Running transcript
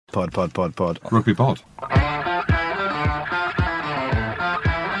Pod. Rugby pod.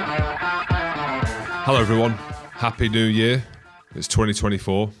 Hello everyone, Happy New Year. It's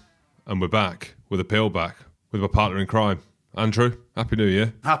 2024 and we're back with a peel back with my partner in crime. Andrew, Happy New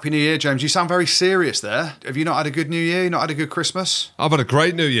Year. Happy New Year, James. You sound very serious there. Have you not had a good New Year? You not had a good Christmas? I've had a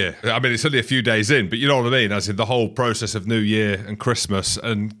great New Year. I mean, it's only a few days in, but you know what I mean, as in the whole process of New Year and Christmas,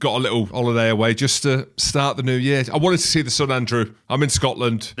 and got a little holiday away just to start the new year. I wanted to see the sun, Andrew. I'm in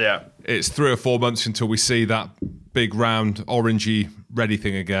Scotland. Yeah. It's 3 or 4 months until we see that big round orangey ready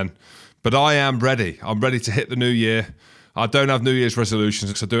thing again. But I am ready. I'm ready to hit the new year. I don't have New Year's resolutions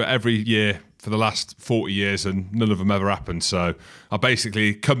because I do it every year for the last 40 years and none of them ever happened. So I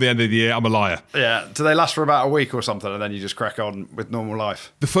basically, come the end of the year, I'm a liar. Yeah. Do they last for about a week or something and then you just crack on with normal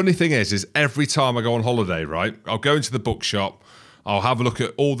life? The funny thing is every time I go on holiday, right, I'll go into the bookshop, I'll have a look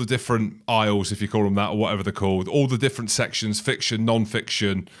at all the different aisles, if you call them that, or whatever they're called, all the different sections, fiction,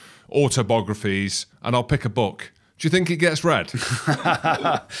 non-fiction, autobiographies, and I'll pick a book. Do you think it gets read?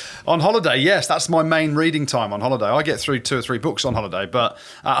 On holiday, yes, that's my main reading time on holiday. I get through 2 or 3 books on holiday, but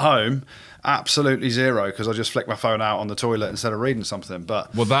at home, absolutely zero, because I just flick my phone out on the toilet instead of reading something.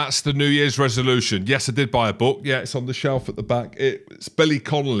 But well, that's the New Year's resolution. Yes, I did buy a book. Yeah, it's on the shelf at the back. It's Billy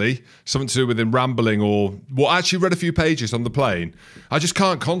Connolly, something to do with him rambling or... Well, I actually read a few pages on the plane. I just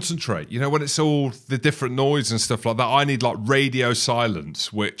can't concentrate. You know, when it's all the different noise and stuff like that, I need like radio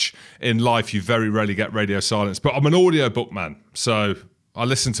silence, which in life you very rarely get radio silence. But I'm an audio book man, so I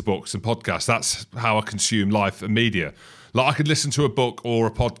listen to books and podcasts. That's how I consume life and media. Like I could listen to a book or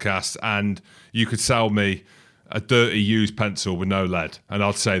a podcast and you could sell me a dirty used pencil with no lead and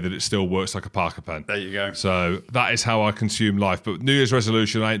I'd say that it still works like a Parker pen. There you go. So that is how I consume life. But New Year's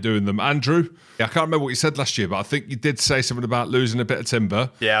resolution, I ain't doing them. Andrew, I can't remember what you said last year, but I think you did say something about losing a bit of timber.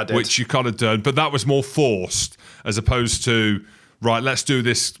 Yeah, I did. Which you kind of done, but that was more forced as opposed to, right, let's do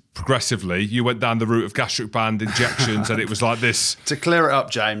this progressively. You went down the route of gastric band injections and it was like this. To clear it up,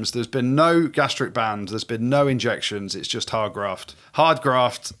 James, there's been no gastric band, there's been no injections, it's just hard graft. Hard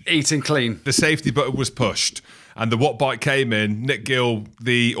graft, eating clean. The safety button was pushed and the What Bike came in. Nick Gill,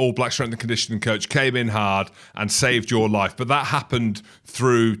 the All Black strength and conditioning coach, came in hard and saved your life. But that happened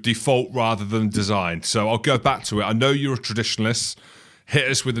through default rather than design. So I'll go back to it. I know you're a traditionalist. Hit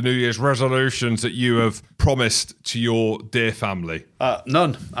us with the New Year's resolutions that you have promised to your dear family.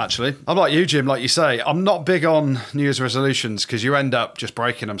 None, actually. I'm like you, Jim, like you say. I'm not big on New Year's resolutions because you end up just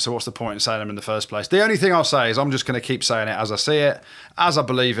breaking them. So what's the point in saying them in the first place? The only thing I'll say is I'm just going to keep saying it as I see it, as I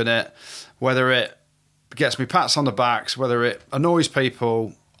believe in it, whether it gets me pats on the backs, whether it annoys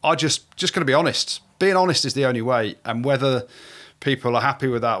people. I just going to be honest. Being honest is the only way. And whether people are happy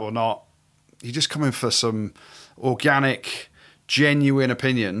with that or not, you just come in for some organic, genuine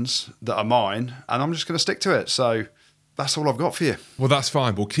opinions that are mine, and I'm just going to stick to it. So that's all I've got for you. Well, that's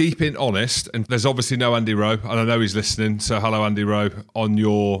fine. We'll keep it honest. And there's obviously no Andy Rowe, and I know he's listening. So hello, Andy Rowe, on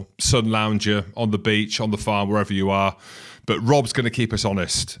your sun lounger, on the beach, on the farm, wherever you are. But Rob's going to keep us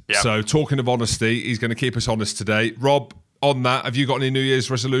honest. Yep. So talking of honesty, he's going to keep us honest today. Rob, on that, have you got any New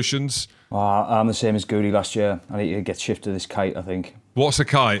Year's resolutions? I'm the same as Goody last year. I need to get shifted to this kite, I think. What's a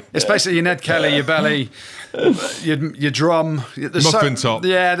kite? It's basically your Ned Kelly, your belly, your drum. Muffin top.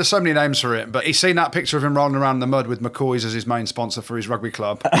 Yeah, there's so many names for it. But he's seen that picture of him rolling around in the mud with McCoy's as his main sponsor for his rugby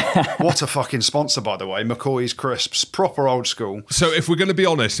club. What a fucking sponsor, by the way. McCoy's Crisps. Proper old school. So if we're going to be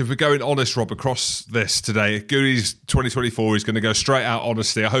honest, if we're going honest, Rob, across this today, Goody's 2024 is going to go straight out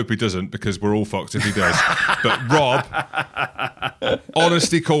honesty. I hope he doesn't because we're all fucked if he does. But Rob,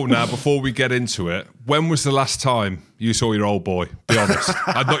 honesty call now before we get into it. When was the last time you saw your old boy? Be honest.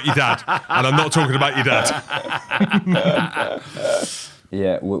 I'm not your dad, and I'm not talking about your dad.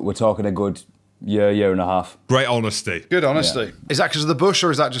 Yeah, we're talking a good year and a half. Great honesty. Good honesty. Yeah. Is that because of the bush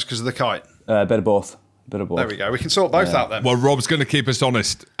or is that just because of the kite? Bit of both. There we go. We can sort both out then. Well, Rob's going to keep us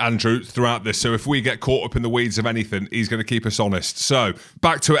honest, Andrew, throughout this. So if we get caught up in the weeds of anything, he's going to keep us honest. So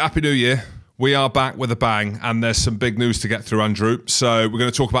back to it. Happy New Year. We are back with a bang, and there's some big news to get through, Andrew. So we're going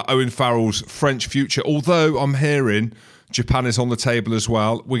to talk about Owen Farrell's French future, although I'm hearing Japan is on the table as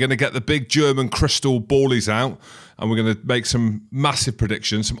well. We're going to get the big German crystal ballies out, and we're going to make some massive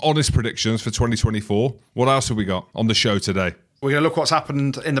predictions, some honest predictions for 2024. What else have we got on the show today? We're going to look what's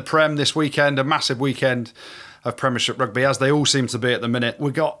happened in the Prem this weekend, a massive weekend of Premiership rugby, as they all seem to be at the minute.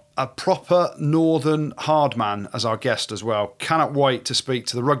 We've got a proper Northern hard man as our guest as well. Cannot wait to speak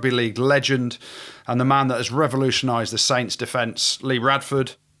to the Rugby League legend and the man that has revolutionised the Saints' defence, Lee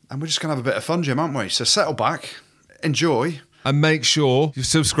Radford. And we're just going to have a bit of fun, Jim, aren't we? So settle back, enjoy. And make sure you've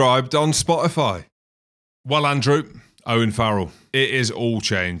subscribed on Spotify. Well, Andrew, Owen Farrell. It is all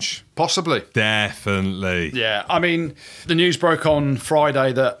change. Possibly. Definitely. Yeah, I mean, the news broke on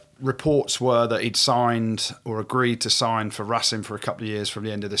Friday that reports were that he'd signed or agreed to sign for Racing for a couple of years from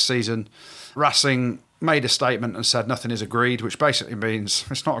the end of this season. Racing made a statement and said nothing is agreed, which basically means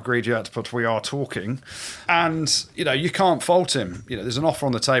it's not agreed yet, but we are talking. And, you can't fault him. There's an offer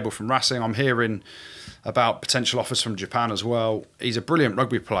on the table from Racing. I'm hearing about potential offers from Japan as well. He's a brilliant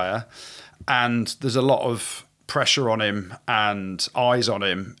rugby player, and there's a lot of pressure on him and eyes on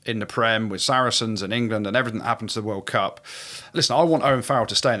him in the Prem with Saracens and England and everything that happened to the World Cup. Listen, I want Owen Farrell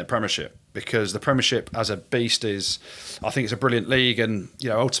to stay in the Premiership because the Premiership as a beast I think it's a brilliant league, and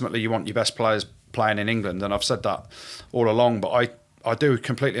ultimately you want your best players playing in England, and I've said that all along, but I do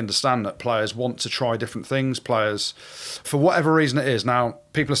completely understand that players want to try different things. Players, for whatever reason it is. Now,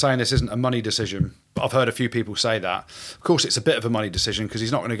 people are saying this isn't a money decision, but I've heard a few people say that. Of course, it's a bit of a money decision because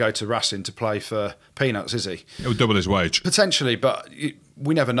he's not going to go to Racing to play for peanuts, is he? It will double his wage. Potentially, but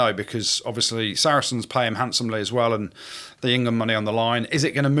we never know because obviously Saracens pay him handsomely as well, and the England money on the line. Is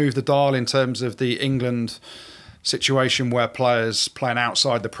it going to move the dial in terms of the England situation where players playing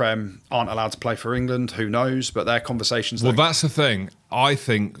outside the Prem aren't allowed to play for England? Who knows? But their conversations. Well, that's the thing. I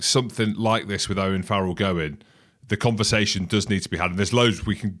think something like this with Owen Farrell going, the conversation does need to be had. And there's loads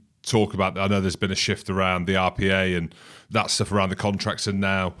we can talk about. I know there's been a shift around the RPA and that stuff around the contracts and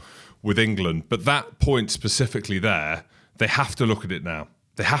now with England. But that point specifically there, they have to look at it now.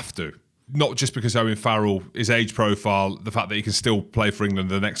 They have to. Not just because Owen Farrell, his age profile, the fact that he can still play for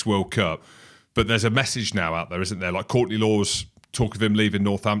England in the next World Cup. But there's a message now out there, isn't there? Like Courtney Law's talk of him leaving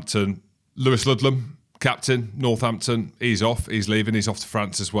Northampton. Lewis Ludlam, captain, Northampton, he's off. He's leaving. He's off to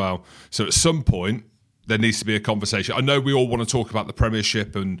France as well. So at some point, there needs to be a conversation. I know we all want to talk about the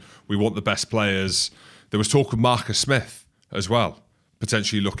Premiership and we want the best players. There was talk of Marcus Smith as well,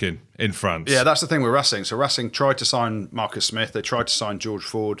 potentially looking in France. Yeah, that's the thing with Racing. So Racing tried to sign Marcus Smith. They tried to sign George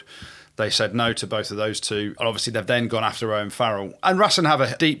Ford. They said no to both of those two. And obviously, they've then gone after Owen Farrell. And Racing have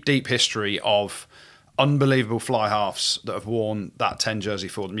a deep, deep history of unbelievable fly halves that have worn that 10 jersey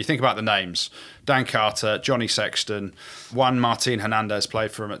for them. You think about the names. Dan Carter, Johnny Sexton, Juan Martin Hernandez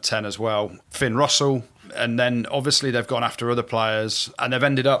played for him at 10 as well. Finn Russell. And then, obviously, they've gone after other players. And they've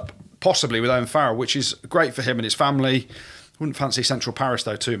ended up possibly with Owen Farrell, which is great for him and his family. Wouldn't fancy Central Paris,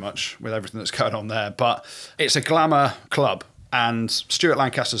 though, too much with everything that's going on there. But it's a glamour club. And Stuart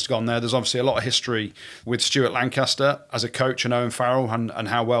Lancaster's gone there. There's obviously a lot of history with Stuart Lancaster as a coach and Owen Farrell and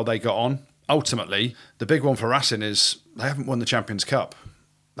how well they got on. Ultimately, the big one for Racing is they haven't won the Champions Cup.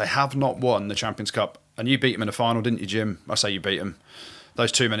 They have not won the Champions Cup. And you beat them in the final, didn't you, Jim? I say you beat them.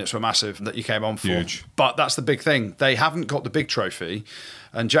 Those 2 minutes were massive that you came on for. Huge. But that's the big thing. They haven't got the big trophy.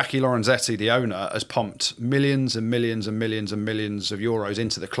 And Jackie Lorenzetti, the owner, has pumped millions and millions and millions and millions of euros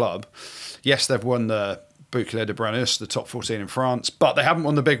into the club. Yes, they've won the Bouclier de Brennus, the top 14 in France, but they haven't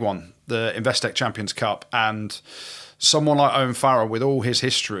won the big one, the Investec Champions Cup. And someone like Owen Farrell, with all his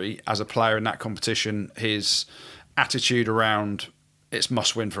history as a player in that competition, his attitude around it's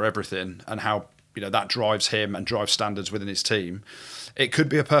must win for everything and how that drives him and drives standards within his team, it could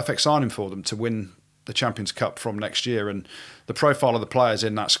be a perfect signing for them to win the Champions Cup from next year. And the profile of the players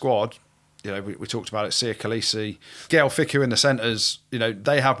in that squad, we talked about it, Sia Khaleesi, Gail Fickou in the centres,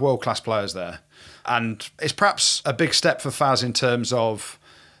 they have world-class players there. And it's perhaps a big step for Faz in terms of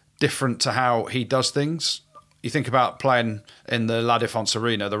different to how he does things. You think about playing in the La Défense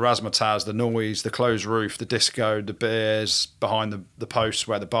Arena, the razzmatazz, the noise, the closed roof, the disco, the beers behind the posts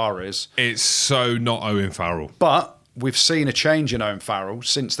where the bar is. It's so not Owen Farrell. But we've seen a change in Owen Farrell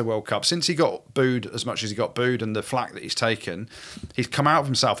since the World Cup. Since he got booed as much as he got booed and the flack that he's taken, he's come out of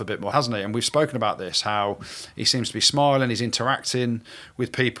himself a bit more, hasn't he? And we've spoken about this, how he seems to be smiling, he's interacting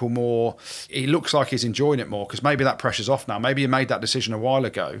with people more. He looks like he's enjoying it more because maybe that pressure's off now. Maybe he made that decision a while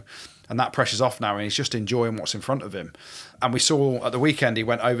ago and that pressure's off now and he's just enjoying what's in front of him. And we saw at the weekend he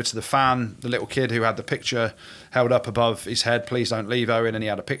went over to the fan, the little kid who had the picture held up above his head, please don't leave Owen, and he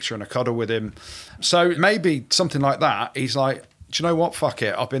had a picture and a cuddle with him. So maybe something like that, he's like, do you know what, fuck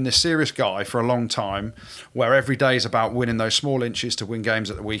it, I've been this serious guy for a long time where every day is about winning those small inches to win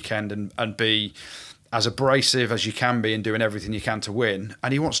games at the weekend and be as abrasive as you can be and doing everything you can to win.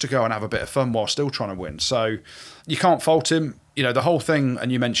 And he wants to go and have a bit of fun while still trying to win. So you can't fault him. The whole thing,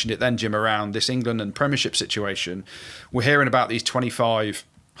 and you mentioned it then, Jim, around this England and Premiership situation, we're hearing about these 25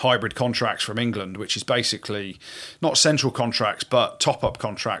 hybrid contracts from England, which is basically not central contracts, but top-up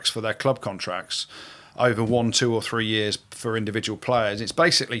contracts for their club contracts over 1, 2 or 3 years for individual players. It's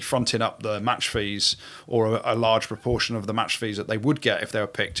basically fronting up the match fees or a large proportion of the match fees that they would get if they were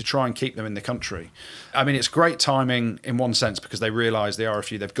picked to try and keep them in the country. I mean, it's great timing in one sense because they realise the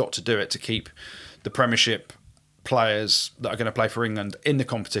RFU, they've got to do it to keep the Premiership players that are going to play for England in the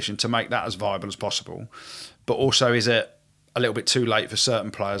competition to make that as viable as possible. But also, is it a little bit too late for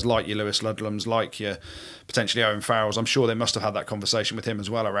certain players like your Lewis Ludlams, like your potentially Owen Farrells? I'm sure they must have had that conversation with him as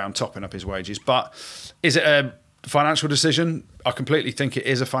well around topping up his wages. But is it a financial decision? I completely think it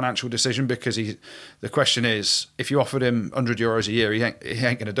is a financial decision, because the question is, if you offered him €100 a year, he ain't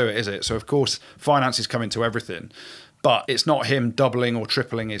going to do it, is it? So of course, finances come into everything, but it's not him doubling or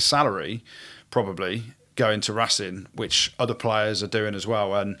tripling his salary, probably, going to Racing, which other players are doing as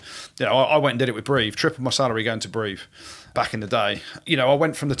well. And I went and did it with Brive, tripled my salary going to Brive back in the day. I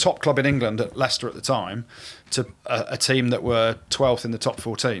went from the top club in England at Leicester at the time to a team that were 12th in the top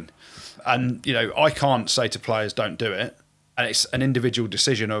 14. And, I can't say to players, don't do it. And it's an individual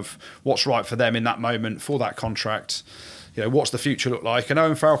decision of what's right for them in that moment, for that contract. What's the future look like? And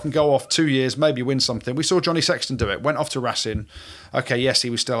Owen Farrell can go off 2 years, maybe win something. We saw Johnny Sexton do it. Went off to Racing. Okay, yes, he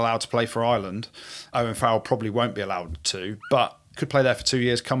was still allowed to play for Ireland. Owen Farrell probably won't be allowed to, but could play there for 2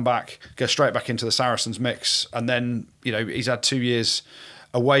 years, come back, go straight back into the Saracens mix. And then, he's had 2 years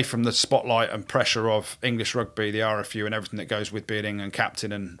away from the spotlight and pressure of English rugby, the RFU and everything that goes with being England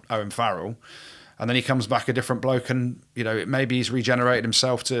captain and Owen Farrell. And then he comes back a different bloke, and, maybe he's regenerated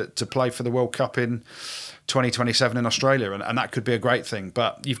himself to play for the World Cup in 2027 in Australia, and that could be a great thing.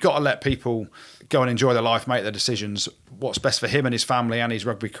 But you've got to let people go and enjoy their life, make their decisions, what's best for him and his family and his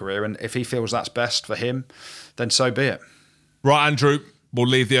rugby career. And if he feels that's best for him, then so be it. Right, Andrew, we'll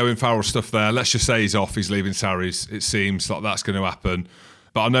leave the Owen Farrell stuff there. Let's just say he's off, he's leaving Sarries. It seems like that's going to happen.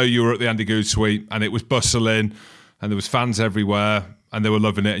 But I know you were at the Andy Goode suite, and it was bustling, and there was fans everywhere, and they were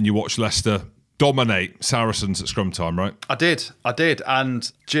loving it, and you watched Leicester dominate Saracens at scrum time, right? I did.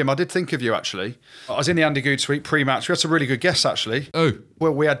 And Jim, I did think of you, actually. I was in the Andy Goode suite pre-match. We had some really good guests, actually. Oh.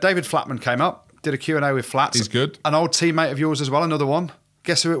 Well, we had David Flatman came up, did a Q&A with Flats. He's good. An old teammate of yours as well, another one.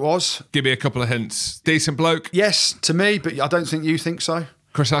 Guess who it was? Give me a couple of hints. Decent bloke? Yes, to me, but I don't think you think so.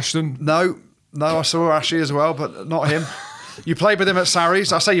 Chris Ashton? No, I saw Ashley as well, but not him. You played with him at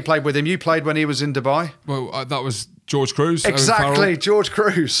Sarries. I say you played with him. You played when he was in Dubai. Well, that was George Cruz. Exactly, George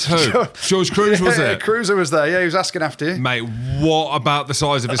Cruz. Who? George Cruz, was it? Cruiser was there. Yeah, he was asking after you. Mate, what about the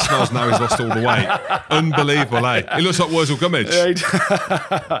size of his smells now he's lost all the weight? Unbelievable, eh? He looks like Wurzel Gummidge.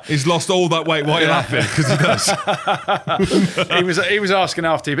 Yeah, he's lost all that weight. Why are you laughing? Because he does. he was asking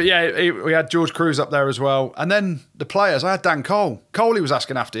after you. But yeah, we had George Cruz up there as well. And then the players, I had Dan Cole. He was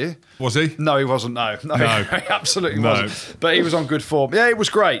asking after you. Was he? No, he wasn't, no. He absolutely wasn't. But he was on good form. Yeah, it was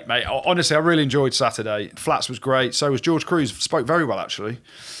great, mate. Honestly, I really enjoyed Saturday. Flats was great. So was George Cruz. Spoke very well, actually.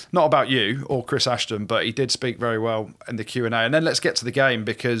 Not about you or Chris Ashton, but he did speak very well in the Q&A. And then let's get to the game,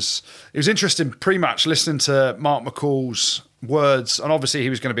 because it was interesting pre-match listening to Mark McCall's words. And obviously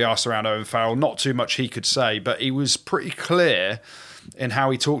he was going to be asked around Owen Farrell. Not too much he could say, but he was pretty clear in how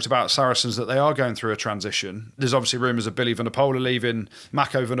he talked about Saracens that they are going through a transition. There's obviously rumours of Billy Vunipola leaving,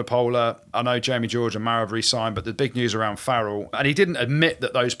 Mako Vunipola. I know Jamie George and Mara have re-signed, but the big news around Farrell. And he didn't admit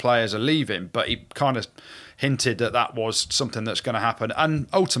that those players are leaving, but he kind of hinted that was something that's going to happen. And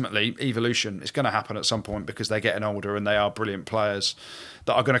ultimately, evolution is going to happen at some point, because they're getting older and they are brilliant players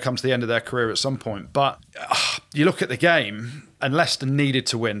that are going to come to the end of their career at some point. But you look at the game, and Leicester needed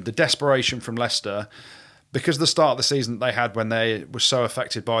to win. The desperation from Leicester, because of the start of the season that they had when they were so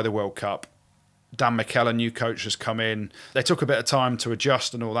affected by the World Cup. Dan McKellen, new coach, has come in. They took a bit of time to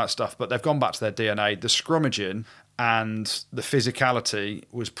adjust and all that stuff, but they've gone back to their DNA. The scrummaging and the physicality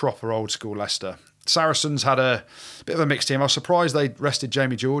was proper old school Leicester. Saracens had a bit of a mixed team. I was surprised they rested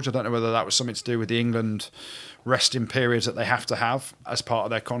Jamie George. I don't know whether that was something to do with the England resting periods that they have to have as part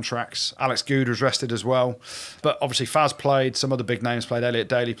of their contracts. Alex Goode was rested as well. But obviously Faz played, some other big names played. Elliot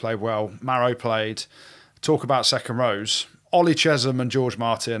Daly played well. Marrow played. Talk about second rows. Ollie Chesham and George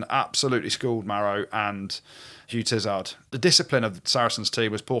Martin absolutely schooled Marrow and Hugh Tizard. The discipline of the Saracens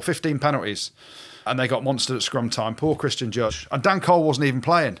team was poor. 15 penalties. And they got monstered at scrum time. Poor Christian Judge. And Dan Cole wasn't even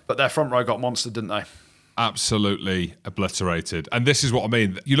playing. But their front row got monstered, didn't they? Absolutely obliterated. And this is what I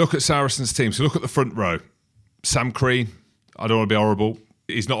mean. You look at Saracens' team, so look at the front row. Sam Crean, I don't want to be horrible.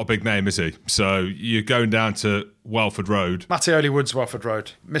 He's not a big name, is he? So you're going down to Welford Road. Mattioli Woods, Welford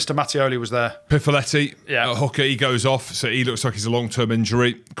Road. Mr. Mattioli was there. Piffoletti, yeah. A hooker, he goes off, so he looks like he's a long-term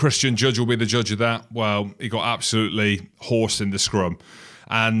injury. Christian Judge will be the judge of that. Well, he got absolutely horsed in the scrum.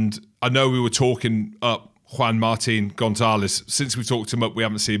 And I know we were talking up Juan Martin Gonzalez. Since we talked him up, we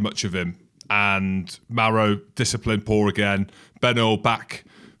haven't seen much of him. And Marrow, discipline poor again. Ben Earl back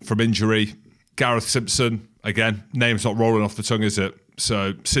from injury. Gareth Simpson, again, name's not rolling off the tongue, is it?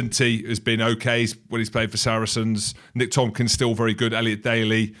 So Sinti has been okay when he's played for Saracens. Nick Tompkins still very good. Elliot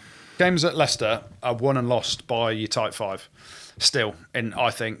Daly Games at Leicester are won and lost by your type five. Still, and I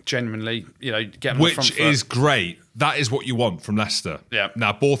think genuinely, getting on the front Which foot. is great. That is what you want from Leicester. Yeah.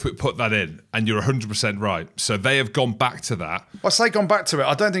 Now, Borthwick put that in, and you're 100% right. So they have gone back to that. I say gone back to it.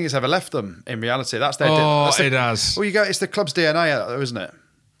 I don't think it's ever left them. In reality, that's their. It has. Well, it's the club's DNA, though, isn't it?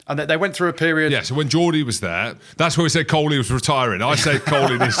 And they went through a period. Yeah, so when Geordie was there, that's where we said Coley was retiring. I said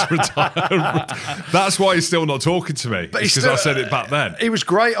Coley needs to retire. That's why he's still not talking to me. Because I said it back then. He was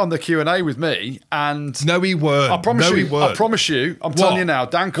great on the Q&A with me. And no, he weren't. I promise you, I'm telling you now,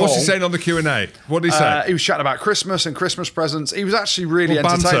 Dan Cole. What's he saying on the Q&A? What did he say? He was chatting about Christmas and Christmas presents. He was actually really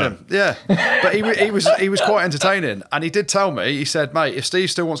entertaining. Yeah, but he was quite entertaining. And he did tell me, he said, mate, if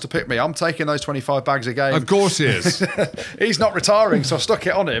Steve still wants to pick me, I'm taking those 25 bags a game. Of course he is. He's not retiring, so I stuck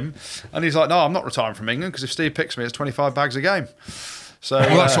it on him. And he's like, no, I'm not retiring from England because if Steve picks me, it's 25 bags a game. So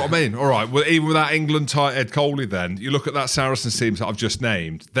that's what I mean. All right. Well, even without England tight head Coley, then you look at that Saracens team that I've just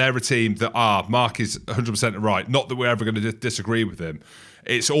named. They're a team that Mark is 100% right. Not that we're ever going to disagree with him.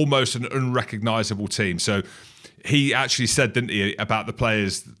 It's almost an unrecognisable team. So he actually said, didn't he, about the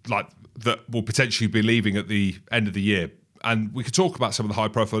players like that will potentially be leaving at the end of the year. And we could talk about some of the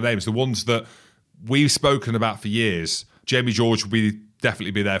high-profile names, the ones that we've spoken about for years. Jamie George will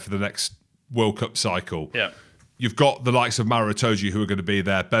definitely be there for the next World Cup cycle. Yeah. You've got the likes of Maro Itoje who are going to be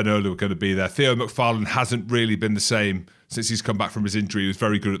there. Ben Earl who are going to be there. Theo McFarlane hasn't really been the same since he's come back from his injury. He was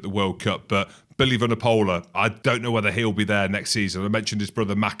very good at the World Cup. But Billy Vunipola, I don't know whether he'll be there next season. I mentioned his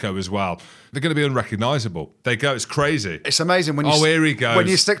brother Mako as well. They're going to be unrecognisable. They go, it's crazy. It's amazing when here he goes. When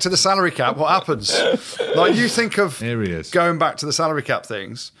you stick to the salary cap, what happens? Like you think of here he is. Going back to the salary cap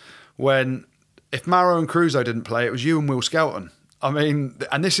things, if Maro and Crusoe didn't play, it was you and Will Skelton. I mean,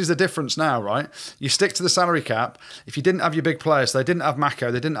 and this is the difference now, right? You stick to the salary cap. If you didn't have your big players, so they didn't have Mako,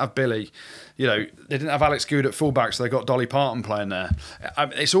 they didn't have Billy, they didn't have Alex Good at fullback, so they got Dolly Parton playing there.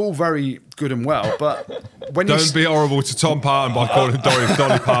 It's all very good and well, but when Don't be horrible to Tom Parton by calling him Dolly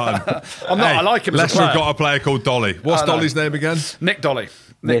Parton. I'm not. I like him. Leicester have got a player called Dolly. What's Dolly's name again? Nick Dolly.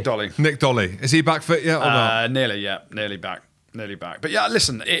 Nick Dolly. Nick Dolly. Is he back fit yet or not? Nearly back. But yeah,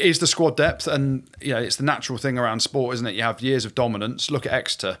 listen, it is the squad depth and it's the natural thing around sport, isn't it? You have years of dominance. Look at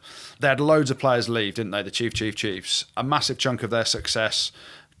Exeter. They had loads of players leave, didn't they? The Chiefs. A massive chunk of their success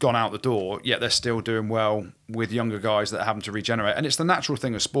gone out the door, yet they're still doing well with younger guys that are having to regenerate. And it's the natural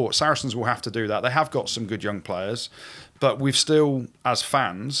thing of sport. Saracens will have to do that. They have got some good young players, but we've still, as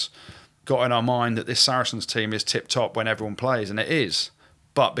fans, got in our mind that this Saracens team is tip-top when everyone plays, and it is.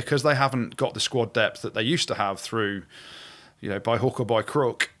 But because they haven't got the squad depth that they used to have through... by hook or by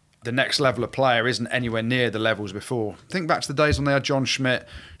crook, the next level of player isn't anywhere near the levels before. Think back to the days when they had John Schmidt,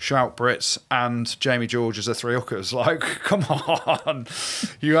 Shout Brits, and Jamie George as the three hookers. Like, come on.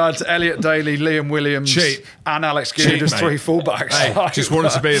 You had Elliot Daly, Liam Williams, and Alex Good as three fullbacks. Hey, just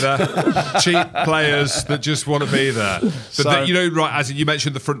wanted to be there. Cheap players that just want to be there. But right, as you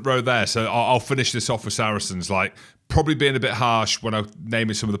mentioned the front row there, so I'll finish this off with Saracens. Like, probably being a bit harsh when I'm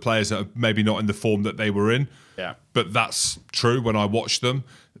naming some of the players that are maybe not in the form that they were in. Yeah. But that's true when I watch them.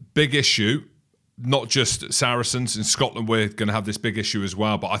 Big issue, not just Saracens. In Scotland, we're going to have this big issue as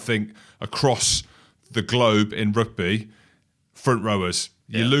well. But I think across the globe in rugby, front rowers,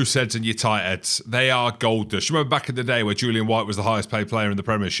 your loose heads and your tight heads, they are gold dust. You remember back in the day where Julian White was the highest paid player in the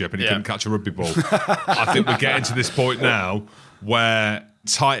Premiership and he couldn't catch a rugby ball? I think we're getting to this point now where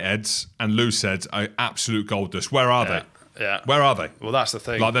tight heads and loose heads are absolute gold dust. Where are they? Yeah. Where are they? Well, that's the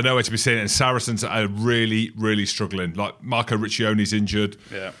thing. Like, they're nowhere to be seen. And Saracens are really, really struggling. Like, Marco Riccioni's injured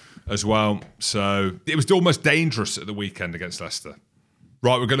as well. So it was almost dangerous at the weekend against Leicester.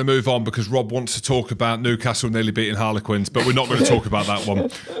 Right, we're going to move on because Rob wants to talk about Newcastle nearly beating Harlequins, but we're not going to talk about that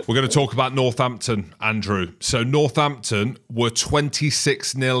one. We're going to talk about Northampton, Andrew. So Northampton were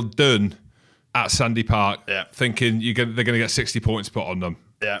 26-0 done at Sandy Park, thinking they're going to get 60 points put on them.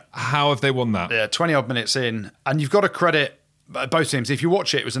 Yeah. How have they won that? Yeah, 20-odd minutes in. And you've got to credit both teams. If you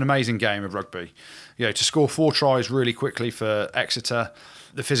watch it was an amazing game of rugby. To score 4 tries really quickly for Exeter.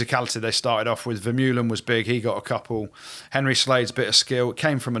 The physicality they started off with. Vermeulen was big. He got a couple. Henry Slade's bit of skill. It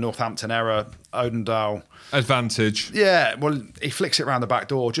came from a Northampton error. Odendale. Advantage. Yeah, well, he flicks it around the back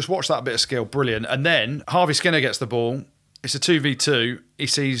door. Just watch that bit of skill. Brilliant. And then Harvey Skinner gets the ball. It's a 2v2. He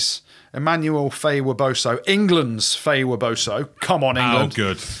sees Emmanuel Faye-Waboso, England's Faye-Waboso. Come on, England. How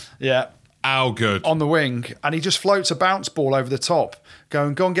good. Yeah. How good. On the wing. And he just floats a bounce ball over the top.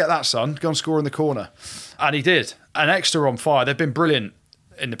 Going, go and get that, son. Go and score in the corner. And he did. And Exeter on fire. They've been brilliant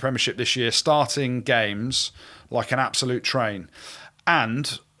in the Premiership this year, starting games like an absolute train.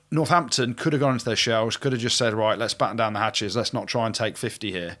 And Northampton could have gone into their shells, could have just said, right, let's batten down the hatches. Let's not try and take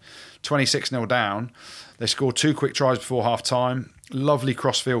 50 here. 26-0 down. They scored 2 quick tries before half-time. Lovely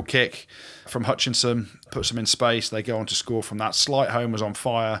crossfield kick from Hutchinson, puts them in space. They go on to score from that. Slightholme was on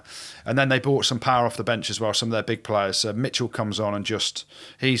fire. And then they brought some power off the bench as well, some of their big players. So Mitchell comes on and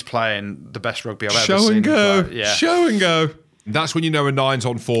he's playing the best rugby I've ever seen. Show and go. Yeah. Show and go. That's when you know a nine's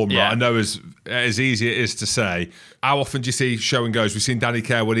on form, right? Yeah. I know as easy it is to say. How often do you see show and goes? We've seen Danny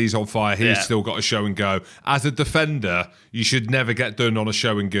Kerr when he's on fire, he's still got a show and go. As a defender, you should never get done on a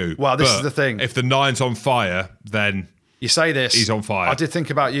show and go. Well, this is the thing. If the nine's on fire, then you say this. He's on fire. I did think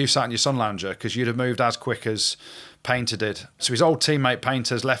about you sat in your Sun Lounger because you'd have moved as quick as Painter did. So his old teammate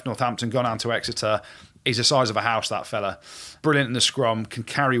Painter's left Northampton, gone down to Exeter. He's the size of a house, that fella. Brilliant in the scrum, can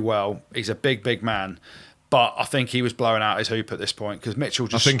carry well. He's a big, big man. But I think he was blowing out his hoop at this point because Mitchell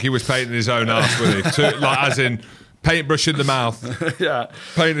just... I think he was painting his own arse, wasn't he? As in paintbrush in the mouth. Yeah.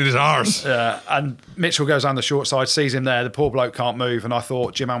 Painting his arse. Yeah. And Mitchell goes down the short side, sees him there. The poor bloke can't move. And I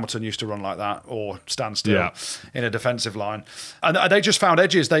thought Jim Hamilton used to run like that or stand still in a defensive line. And they just found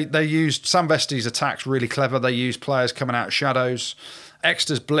edges. They used Sam Vesti's attacks really clever. They used players coming out of shadows.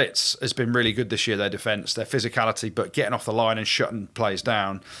 Exeter's blitz has been really good this year, their defence, their physicality, but getting off the line and shutting players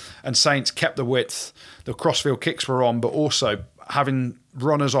down. And Saints kept the width. The crossfield kicks were on, but also having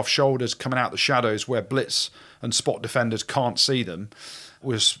runners off shoulders coming out the shadows where blitz and spot defenders can't see them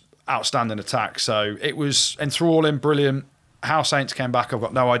was outstanding attack. So it was enthralling, brilliant. How Saints came back, I've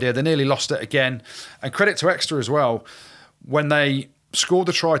got no idea. They nearly lost it again. And credit to Exeter as well. When they scored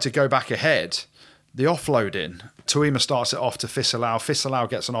the try to go back ahead, the offloading, Tuima starts it off to Fissalau. Fissalau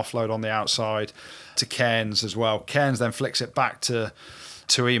gets an offload on the outside to Cairns as well. Cairns then flicks it back to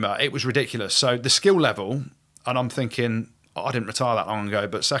Tuima. It was ridiculous. So the skill level, and I'm thinking, I didn't retire that long ago,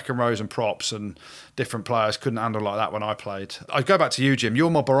 but second rows and props and different players couldn't handle like that when I played. I go back to you, Jim. You're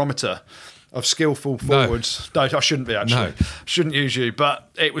my barometer of skillful forwards. No, I shouldn't be, actually. No. Shouldn't use you. But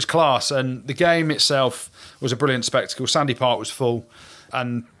it was class. And the game itself was a brilliant spectacle. Sandy Park was full.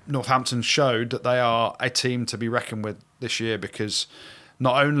 And Northampton showed that they are a team to be reckoned with this year because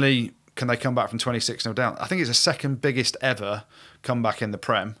not only can they come back from 26-0 down, I think it's the second biggest ever comeback in the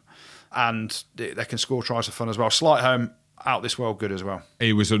Prem, and they can score tries for fun as well. Slightholme, out this world good as well.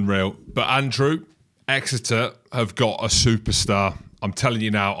 He was unreal. But Andrew, Exeter have got a superstar. I'm telling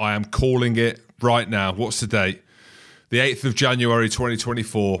you now, I am calling it right now. What's the date? The 8th of January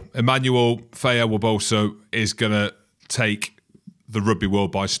 2024. Emmanuel Faya-Waboso is going to take the rugby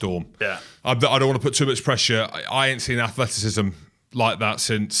world by storm. Yeah. I don't want to put too much pressure. I ain't seen athleticism like that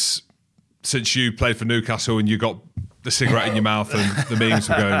since you played for Newcastle and you got the cigarette in your mouth and the memes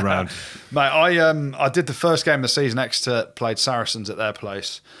were going around. Mate, I did the first game of the season. Exeter played Saracens at their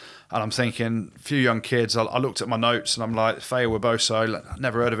place. And I'm thinking, a few young kids, I looked at my notes and I'm like, Faya-Waboso,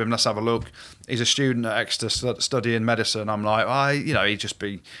 never heard of him, let's have a look. He's a student at Exeter studying medicine. I'm like, he's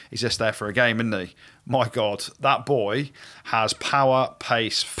just there for a game, isn't he? My God, that boy has power,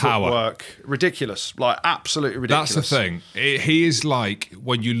 pace, footwork. Ridiculous. Like, absolutely ridiculous. That's the thing. He is like,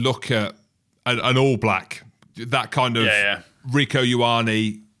 when you look at an All Black, that kind of Rico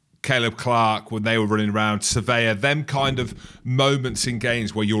Ioane, Caleb Clark, when they were running around, Surveyor, them kind of moments in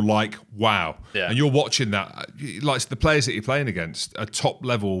games where you're like, wow. Yeah. And you're watching that. Like the players that you're playing against are top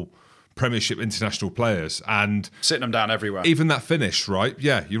level Premiership international players and sitting them down everywhere. Even that finish, right?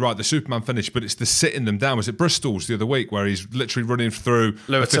 Yeah, you're right, the Superman finish, but it's the sitting them down. Was it Bristol's the other week where he's literally running through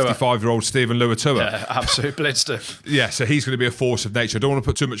a 55-year-old Stephen Luatua? Yeah, absolutely blitzed him. Yeah, so he's going to be a force of nature. I don't want to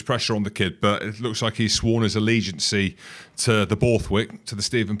put too much pressure on the kid, but it looks like he's sworn his allegiance to the Borthwick, to the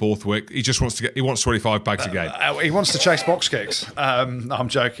Stephen Borthwick. He just wants he wants 25 bags a game. He wants to chase box kicks. I'm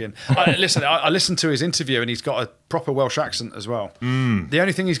joking. I listened to his interview and he's got a proper Welsh accent as well. The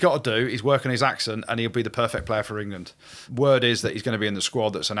only thing he's got to do is work on his accent and he'll be the perfect player for England. Word is that he's going to be in the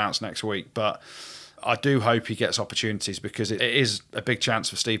squad that's announced next week, but I do hope he gets opportunities because it is a big chance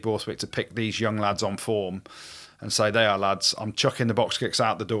for Steve Borthwick to pick these young lads on form and say, they are lads, I'm chucking the box kicks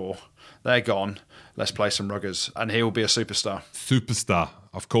out the door. They're gone. Let's play some ruggers. And he'll be a superstar. Superstar.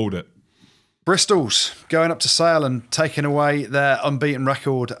 I've called it. Bristol's going up to Sale and taking away their unbeaten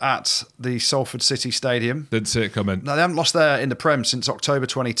record at the Salford City Stadium. Didn't see it coming. No, they haven't lost there in the Prem since October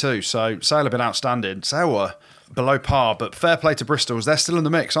 22, so Sale have been outstanding. Sale were below par, but fair play to Bristol's. They're still in the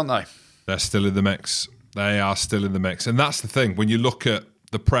mix, aren't they? They're still in the mix. They are still in the mix. And that's the thing. When you look at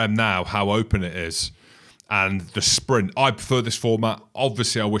the Prem now, how open it is, and the sprint. I prefer this format.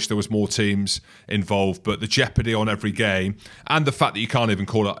 Obviously, I wish there was more teams involved, but the jeopardy on every game and the fact that you can't even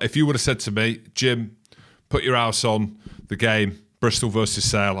call it. If you would have said to me, Jim, put your house on the game, Bristol versus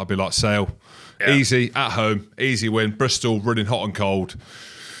Sale, I'd be like, Sale. Yeah. Easy, at home, easy win. Bristol running hot and cold.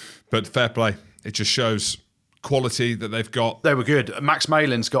 But fair play. It just shows quality that they've got. They were good. Max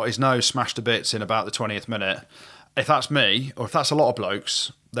Malin's got his nose smashed to bits in about the 20th minute. if that's me, or if that's a lot of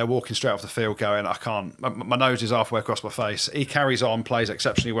blokes, they're walking straight off the field going, I can't. My nose is halfway across my face. He carries on, plays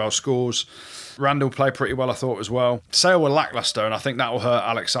exceptionally well, scores. Randall played pretty well, I thought, as well. Sale were lacklustre, and I think that will hurt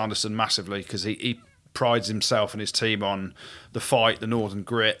Alex Sanderson massively because he prides himself and his team on the fight, the northern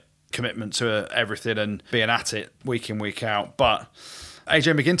grit, commitment to everything and being at it week in, week out. But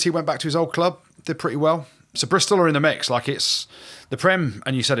AJ McGinty went back to his old club, did pretty well. So Bristol are in the mix. Like, it's the Prem,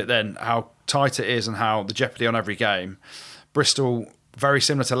 and you said it then, how tight it is and how the jeopardy on every game. Bristol, very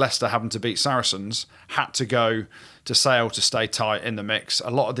similar to Leicester having to beat Saracens, had to go to Sale to stay tight in the mix. A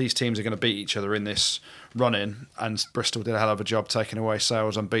lot of these teams are going to beat each other in this run-in, and Bristol did a hell of a job taking away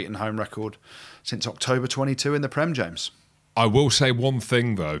Sale's unbeaten home record since October 22 in the Prem, James. I will say one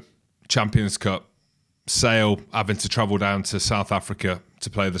thing, though. Champions Cup, Sale having to travel down to South Africa to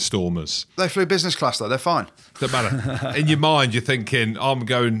play the Stormers. They flew business class, though. They're fine. Doesn't matter. In your mind, you're thinking, I'm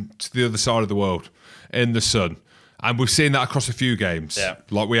going to the other side of the world in the sun. And we've seen that across a few games. Yeah.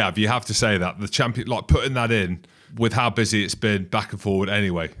 Like we have. You have to say that. The champion, like putting that in with how busy it's been back and forward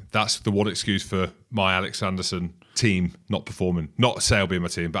anyway. That's the one excuse for my Alex Anderson team not performing. Not Sale being my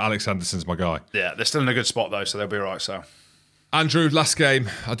team, but Alex Anderson's my guy. Yeah, they're still in a good spot, though, so they'll be all right, so. Andrew, last game.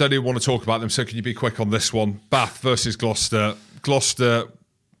 I don't even want to talk about them, so can you be quick on this one? Bath versus Gloucester. Gloucester,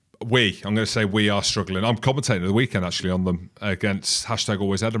 I'm going to say we are struggling. I'm commentating the weekend, actually, on them against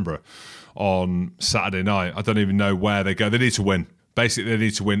 #AlwaysEdinburgh on Saturday night. I don't even know where they go. They need to win. Basically, they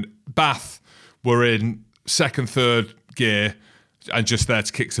need to win. Bath were in second, third gear and just there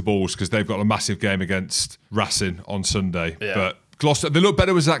to kick the balls because they've got a massive game against Racing on Sunday. Yeah. But Gloucester, they look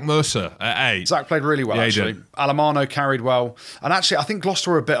better with Zach Mercer at 8. Zach played really well, actually. Alamano carried well. And actually, I think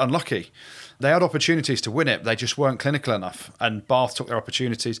Gloucester were a bit unlucky. They had opportunities to win it, they just weren't clinical enough. And Bath took their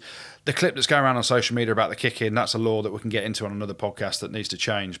opportunities. The clip that's going around on social media about the kick-in, that's a law that we can get into on another podcast that needs to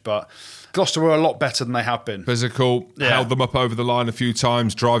change. But Gloucester were a lot better than they have been. Physical, held them up over the line a few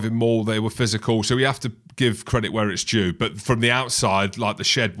times, driving more, they were physical. So we have to give credit where it's due. But from the outside, like the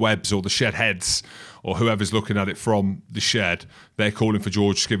shed webs or the shed heads, or whoever's looking at it from the shed, they're calling for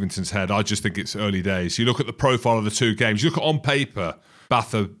George Skivington's head. I just think it's early days. You look at the profile of the two games, you look at on paper,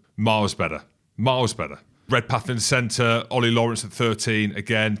 Bath are miles better. Miles better. Redpath in the centre, Ollie Lawrence at 13,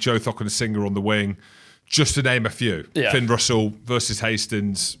 again, Joe Thocken and Singer on the wing, just to name a few. Yeah. Finn Russell versus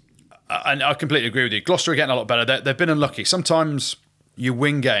Hastings. And I completely agree with you. Gloucester are getting a lot better. They've been unlucky. Sometimes you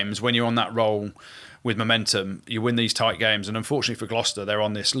win games when you're on that roll with momentum. You win these tight games. And unfortunately for Gloucester, they're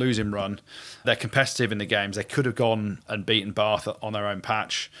on this losing run. They're competitive in the games. They could have gone and beaten Bath on their own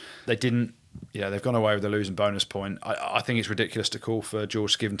patch. They didn't. Yeah, they've gone away with a losing bonus point. I think it's ridiculous to call for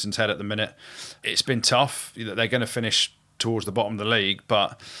George Skivington's head at the minute. It's been tough. They're going to finish towards the bottom of the league,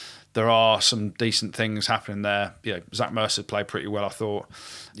 but there are some decent things happening there. Zach Mercer played pretty well, I thought.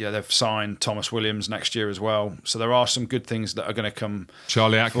 They've signed Thomas Williams next year as well. So there are some good things that are going to come.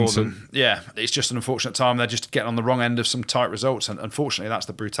 Charlie Atkinson. Yeah, it's just an unfortunate time. They're just getting on the wrong end of some tight results. And unfortunately, that's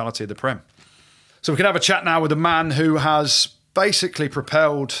the brutality of the Prem. So we can have a chat now with a man who has basically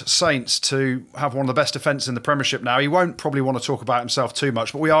propelled Saints to have one of the best defences in the Premiership now. He won't probably want to talk about himself too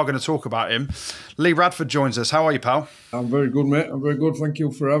much, but we are going to talk about him. Lee Radford joins us. How are you, pal? I'm very good, mate. I'm very good. Thank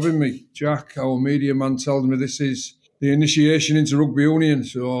you for having me. Jack, our media man, tells me this is the initiation into rugby union.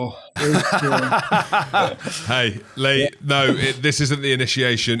 So, hey, Lee, no, this isn't the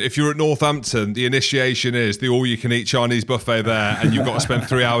initiation. If you're at Northampton, the initiation is the all-you-can-eat Chinese buffet there, and you've got to spend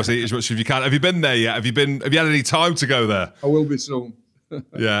 3 hours eating as much as you can. Have you been there yet? Have you had any time to go there? I will be soon.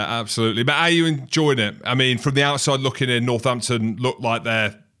 Yeah, absolutely. But are you enjoying it? I mean, from the outside looking in, Northampton look like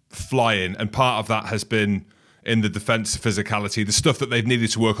they're flying, and part of that has been in the defence physicality, the stuff that they've needed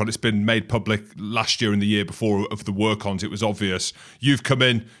to work on. It's been made public last year and the year before of the work-ons. It was obvious. You've come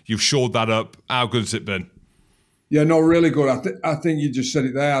in, you've shored that up. How good has it been? Yeah, no, really good. I think you just said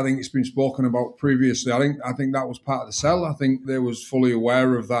it there. I think it's been spoken about previously. I think that was part of the sell. I think they was fully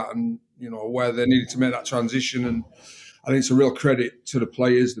aware of that and, aware they needed to make that transition. And I think it's a real credit to the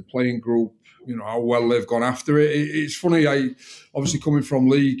players, the playing group, how well they've gone after it. It's funny, obviously coming from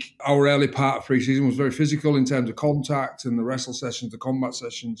league, our early part of pre-season was very physical in terms of contact and the wrestle sessions, the combat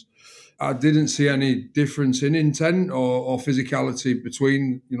sessions. I didn't see any difference in intent or physicality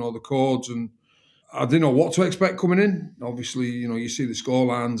between, the codes, and I didn't know what to expect coming in. Obviously, you see the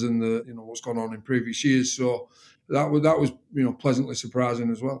scorelines and the, what's gone on in previous years. So that was pleasantly surprising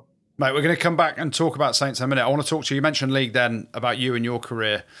as well. Mate, we're going to come back and talk about Saints in a minute. I want to talk to you. You mentioned league then, about you and your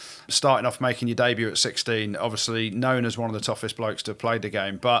career. Starting off making your debut at 16, obviously known as one of the toughest blokes to have played the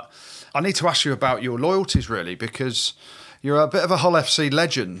game. But I need to ask you about your loyalties, really, because you're a bit of a Hull FC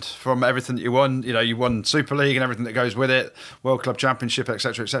legend from everything that you won. You won Super League and everything that goes with it, World Club Championship,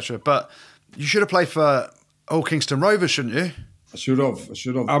 etc., etc. But you should have played for Oh, Kingston Rovers, shouldn't you? I should have.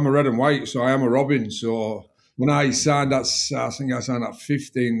 I'm a red and white, so I am a Robin. So when I signed I think I signed at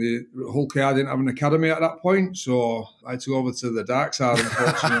 15, the Hull KR didn't have an academy at that point, so I had to go over to the dark side,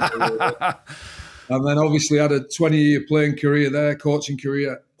 unfortunately. And then obviously I had a 20-year playing career there, coaching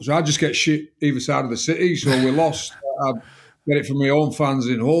career. So I'd just get shit either side of the city. So we lost, I'd get it from my own fans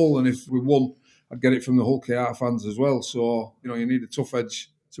in Hull, and if we won, I'd get it from the Hull KR fans as well. So, you need a tough edge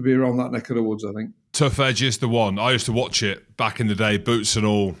to be around that neck of the woods, I think. Tough Edge is the one. I used to watch it back in the day, boots and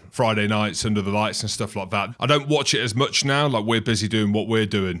all, Friday nights under the lights and stuff like that. I don't watch it as much now, like we're busy doing what we're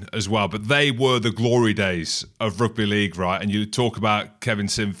doing as well, but they were the glory days of rugby league, right? And you talk about Kevin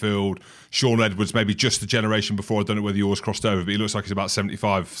Sinfield, Sean Edwards, maybe just the generation before. I don't know whether yours crossed over, but he looks like he's about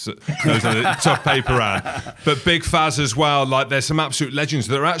 75. So those are the tough paper round. But Big Faz as well, like there's some absolute legends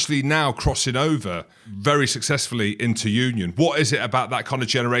that are actually now crossing over very successfully into Union. What is it about that kind of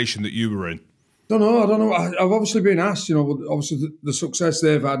generation that you were in? I don't know. I've obviously been asked, obviously the success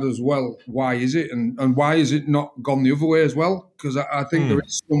they've had as well, why is it? And why is it not gone the other way as well? Because I think there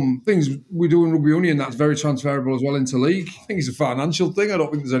is some things we do in rugby union that's very transferable as well into league. I think it's a financial thing. I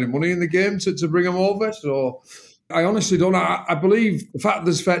don't think there's any money in the game to bring them over. So I honestly don't. I believe the fact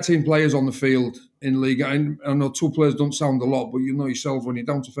there's 13 players on the field in league, I know 2 players don't sound a lot, but you know yourself, when you're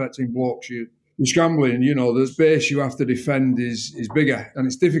down to 13 blokes, you're scrambling. The space you have to defend is bigger and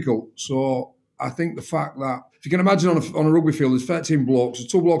it's difficult. So I think the fact that, if you can imagine on a rugby field, there's 13 blokes,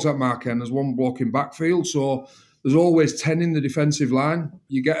 there's 2 blokes at mark end, there's 1 bloke in backfield, so there's always 10 in the defensive line.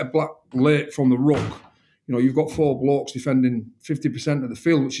 You get a black late from the ruck, you've got 4 blokes defending 50% of the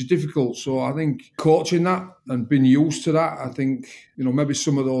field, which is difficult. So I think coaching that and being used to that, I think, maybe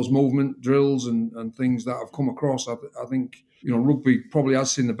some of those movement drills and things that I've come across, I think, rugby probably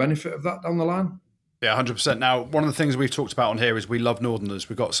has seen the benefit of that down the line. Yeah, 100%. Now, one of the things we've talked about on here is we love Northerners.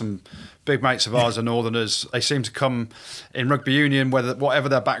 We've got some big mates of ours are Northerners. They seem to come in rugby union, whatever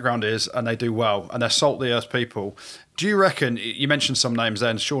their background is, and they do well. And they're salt-the-earth people. Do you reckon, you mentioned some names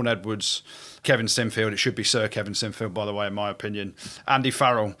then, Sean Edwards, Kevin Sinfield, it should be Sir Kevin Sinfield, by the way, in my opinion, Andy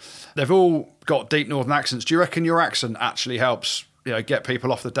Farrell. They've all got deep Northern accents. Do you reckon your accent actually helps get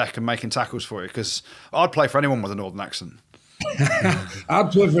people off the deck and making tackles for you? Because I'd play for anyone with a Northern accent.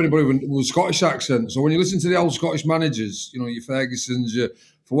 I'd play for anybody with a Scottish accent. So when you listen to the old Scottish managers, your Fergusons,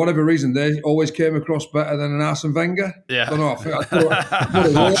 for whatever reason, they always came across better than an Arsene Wenger. Yeah. I don't know. I'd go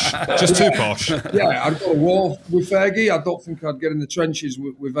to war. Just too posh. Yeah, I'd go to war with Fergie. I don't think I'd get in the trenches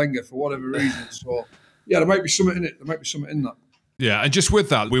with Wenger for whatever reason. So, yeah, there might be something in it. There might be something in that. Yeah, and just with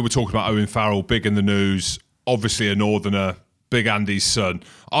that, we were talking about Owen Farrell, big in the news, obviously a Northerner, big Andy's son.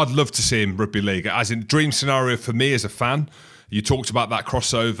 I'd love to see him rugby league. As in, dream scenario for me as a fan. You talked about that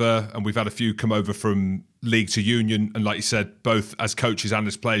crossover, and we've had a few come over from league to union. And like you said, both as coaches and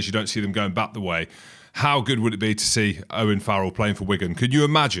as players, you don't see them going back the way. How good would it be to see Owen Farrell playing for Wigan? Can you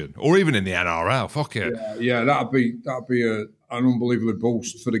imagine? Or even in the NRL? Fuck it. Yeah, that'd be an unbelievable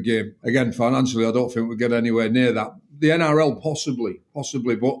boost for the game. Again, financially, I don't think we'll get anywhere near that. The NRL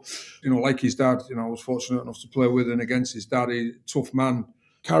possibly, but like his dad, I was fortunate enough to play with and against his dad. He's a tough man.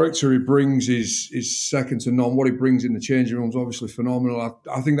 Character he brings is second to none. What he brings in the changing room is obviously phenomenal.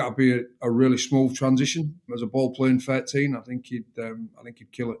 I think that'd be a really smooth transition as a ball playing 13. I think he'd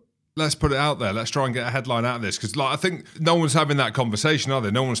kill it. Let's put it out there. Let's try and get a headline out of this, because I think no one's having that conversation, are they?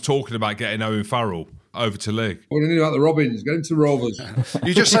 No one's talking about getting Owen Farrell over to league. What do you need about the Robins? Get into Rovers.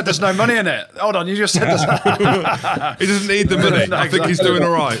 You just said there's no money in it. Hold on, you just said there's He doesn't need the money. No, I think he's doing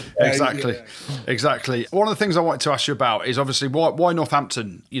all right. Exactly. One of the things I wanted to ask you about is obviously why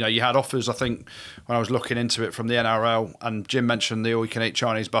Northampton? You had offers, I think, when I was looking into it from the NRL, and Jim mentioned the all-you-can-eat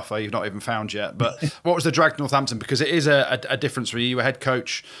Chinese buffet you've not even found yet. But what was the drag to Northampton? Because it is a difference for you. You were head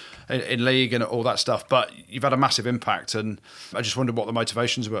coach in league and all that stuff, but you've had a massive impact, and I just wondered what the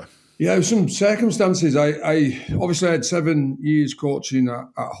motivations were. Yeah, some circumstances. I obviously had 7 years coaching at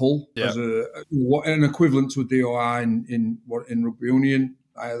Hull as an equivalent to a DOI in rugby union.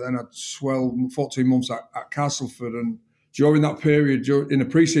 I then had 14 months at Castleford, and during that period, in the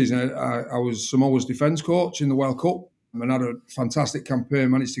pre-season, I was Samoa's defence coach in the World Cup, and had a fantastic campaign.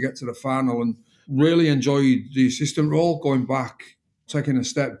 Managed to get to the final, and really enjoyed the assistant role, going back, taking a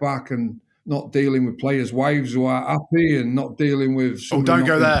step back and not dealing with players' wives who are happy, and not dealing with... don't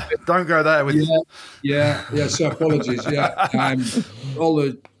go there. Don't go there. So apologies. All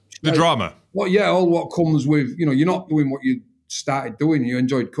the drama. All what comes with, you're not doing what you started doing. You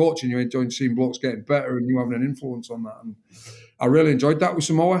enjoyed coaching, you enjoyed seeing blokes getting better, and you having an influence on that. And I really enjoyed that with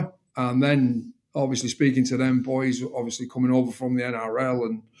Samoa. And then obviously speaking to them boys, obviously coming over from the NRL,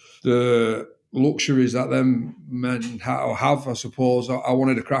 and the luxuries that them men have, I suppose. I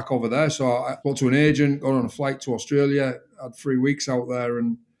wanted to crack over there, so I got to an agent, got on a flight to Australia, had 3 weeks out there,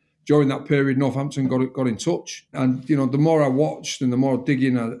 and during that period, Northampton got in touch. And the more I watched and the more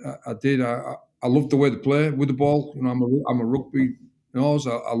digging I did, I loved the way they play with the ball. I'm a rugby nose.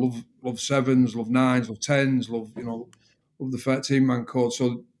 I love sevens, love nines, love tens, love the 13-man code.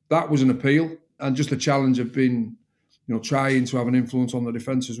 So that was an appeal, and just the challenge of being, trying to have an influence on the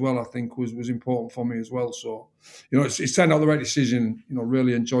defence as well, I think was important for me as well. So, it's turned out the right decision.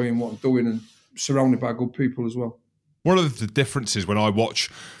 Really enjoying what I'm doing and surrounded by good people as well. One of the differences when I watch,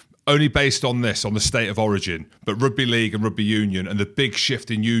 only based on this, on the state of origin, but rugby league and rugby union and the big shift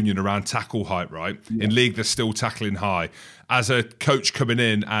in union around tackle height, right? Yeah. In league, they're still tackling high. As a coach coming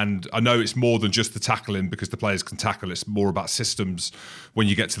in, and I know it's more than just the tackling because the players can tackle, it's more about systems when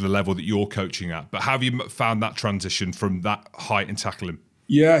you get to the level that you're coaching at. But how have you found that transition from that height in tackling?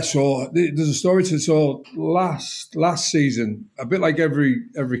 Yeah, so there's a story to. So last season, a bit like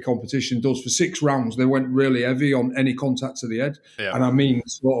every competition does, for 6 rounds they went really heavy on any contact to the head, and I mean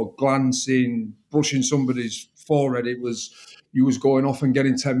sort of glancing, brushing somebody's forehead. You was going off and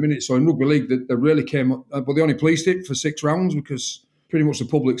getting 10 minutes. So in rugby league, they really came up, but they only policed it for 6 rounds because pretty much the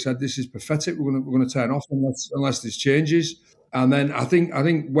public said this is pathetic. We're going to turn off unless this changes. And then I think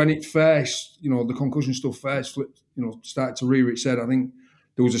when it first, the concussion stuff first flipped, started to rear its head. I think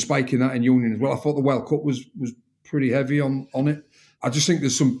there was a spike in that in union as well. I thought the World Cup was pretty heavy on it. I just think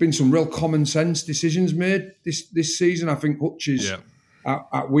there's been some real common sense decisions made this season. I think Hutch's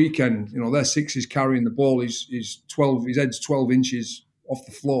at weekend, their 6 is carrying the ball. He's 12. His head's 12 inches off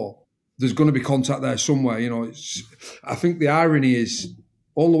the floor. There's going to be contact there somewhere. I think the irony is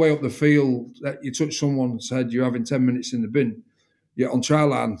all the way up the field that you touch someone's head, you're having 10 minutes in the bin. Yeah, on trial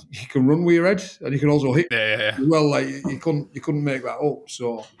line, you can run with your head and you can also hit. Yeah. Well, like you couldn't make that up.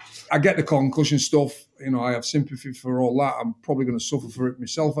 So I get the concussion stuff. I have sympathy for all that. I'm probably going to suffer for it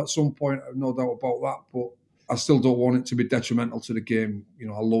myself at some point. I have no doubt about that. But I still don't want it to be detrimental to the game.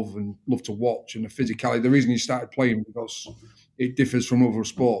 I love to watch, and the physicality. The reason you started playing because it differs from other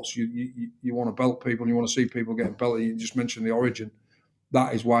sports. You want to belt people, and you want to see people getting belted. You just mentioned the origin.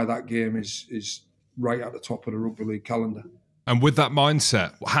 That is why that game is right at the top of the rugby league calendar. And with that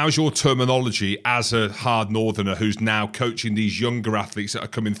mindset, how's your terminology as a hard northerner who's now coaching these younger athletes that are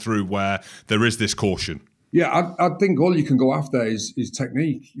coming through where there is this caution? Yeah, I think all you can go after is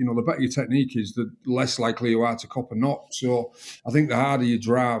technique. The better your technique is, the less likely you are to cop a knock. So I think the harder you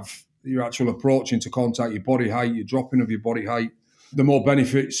drive your actual approach into contact, your body height, your dropping of your body height, the more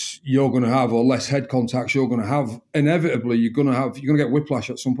benefits you're going to have, or less head contacts you're going to have. Inevitably, you're going to get whiplash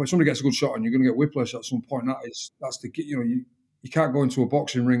at some point. Somebody gets a good shot and you're going to get whiplash at some point. That's the you can't go into a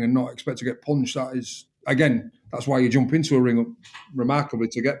boxing ring and not expect to get punched. That is, again, that's why you jump into a ring remarkably,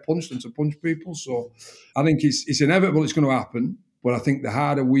 to get punched and to punch people. So I think it's inevitable it's going to happen. But I think the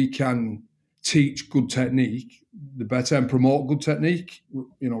harder we can teach good technique, the better, and promote good technique,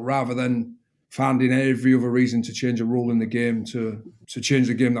 rather than finding every other reason to change a rule in the game to change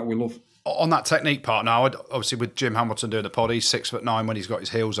the game that we love. On that technique part now, obviously with Jim Hamilton doing the pod, he's 6'9" when he's got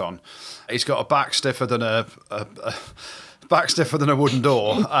his heels on. He's got a back stiffer than a wooden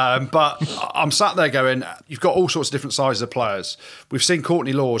door. But I'm sat there going, you've got all sorts of different sizes of players. We've seen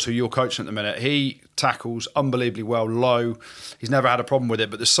Courtney Laws, who you're coaching at the minute. He tackles unbelievably well low. He's never had a problem with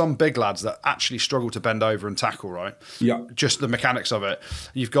it. But there's some big lads that actually struggle to bend over and tackle, right? Yeah. Just the mechanics of it.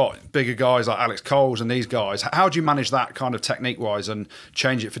 You've got bigger guys like Alex Coles and these guys. How do you manage that kind of technique-wise and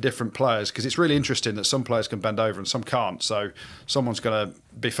change it for different players? Because it's really interesting that some players can bend over and some can't. So someone's going to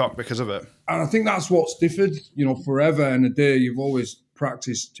be fucked because of it. And I think that's what's differed, forever and a day. You've always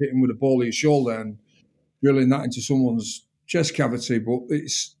practiced hitting with a ball at your shoulder and drilling that into someone's chest cavity. But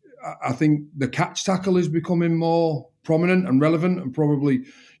I think the catch tackle is becoming more prominent and relevant. And probably,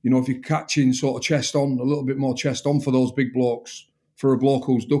 if you're catching sort of chest on, a little bit more chest on for those big blokes, for a bloke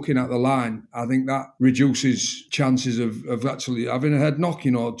who's ducking at the line, I think that reduces chances of actually having a head knock.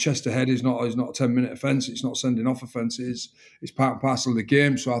 Chest to head is not a 10-minute offence. It's not sending off offence. It's part and parcel of the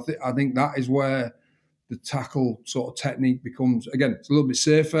game. So I think that is where the tackle sort of technique becomes, again, it's a little bit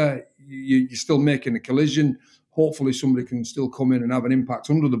safer. You're still making a collision. Hopefully somebody can still come in and have an impact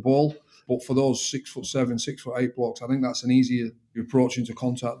under the ball. But for those 6'7", 6'8" blokes, I think that's an easier approach into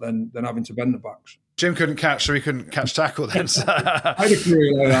contact than having to bend the backs. Jim couldn't catch, so he couldn't catch tackle then. I had a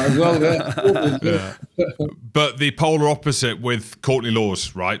career like that as well, yeah. But the polar opposite with Courtney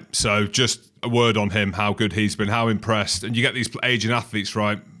Laws, right? So just a word on him, how good he's been, how impressed. And you get these aging athletes,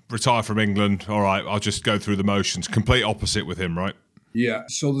 right? Retire from England, all right, I'll just go through the motions. Complete opposite with him, right? Yeah,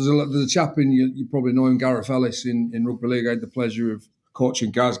 so there's a chap you probably know him, Gareth Ellis, in Rugby League. I had the pleasure of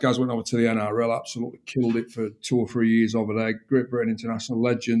coaching Gaz. Gaz went over to the NRL, absolutely killed it for 2 or 3 years over there. Great Britain international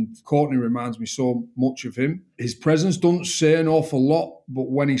legend. Courtney reminds me so much of him. His presence doesn't say an awful lot, but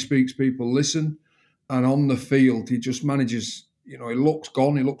when he speaks, people listen. And on the field, he just manages, he looks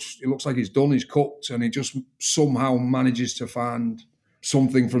gone. He looks like he's done, he's cooked, and he just somehow manages to find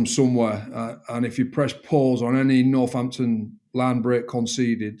something from somewhere. And if you press pause on any Northampton line break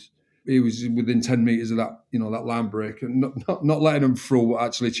conceded, he was within 10 metres of that, that line break, and not letting them through, but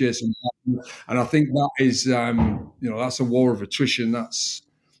actually chasing them. And I think that is, that's a war of attrition. There's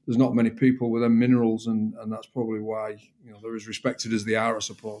not many people with them minerals, and that's probably why, they're as respected as they are, I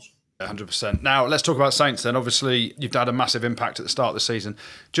suppose. 100%. Now, let's talk about Saints then. Obviously, you've had a massive impact at the start of the season.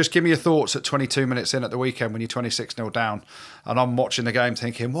 Just give me your thoughts at 22 minutes in at the weekend when you're 26-0 down. And I'm watching the game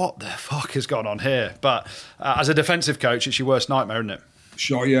thinking, what the fuck has gone on here? But as a defensive coach, it's your worst nightmare, isn't it?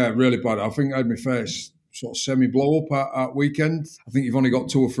 Sure, yeah, really bad. I think I had my first sort of semi-blow-up at weekend. I think you've only got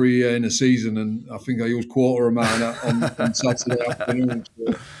 2 or 3 in a season, and I think I used quarter of mine on Saturday afternoon.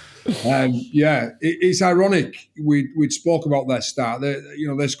 So. It's ironic. We'd spoke about their start.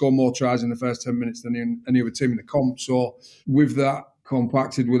 They score more tries in the first 10 minutes than any other team in the comp. So with that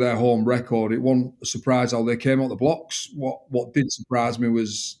compacted with their home record, it wasn't a surprise how they came out the blocks. What did surprise me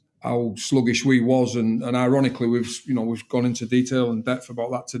was how sluggish we was, and ironically, we've gone into detail and depth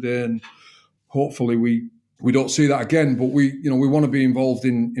about that today, and hopefully we don't see that again. But we want to be involved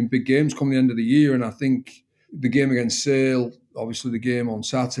in big games come the end of the year, and I think the game against Sale, obviously the game on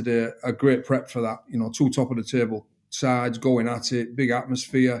Saturday, a great prep for that. 2 top of the table sides going at it, big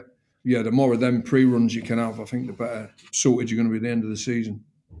atmosphere. Yeah, the more of them pre-runs you can have, I think the better suited you're going to be at the end of the season.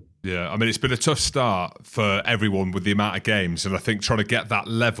 Yeah, I mean, it's been a tough start for everyone with the amount of games, and I think trying to get that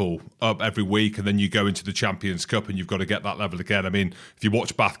level up every week, and then you go into the Champions Cup and you've got to get that level again. I mean, if you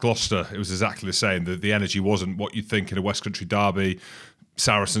watch Bath Gloucester, it was exactly the same. The energy wasn't what you'd think in a West Country derby.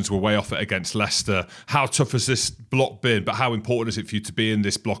 Saracens were way off it against Leicester. How tough has this block been, but how important is it for you to be in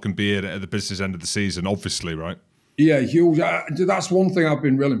this block and be in it at the business end of the season, obviously, right? Yeah, huge. That's one thing I've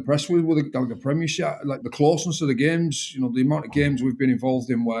been real impressed with the Premiership, like the closeness of the games. The amount of games we've been involved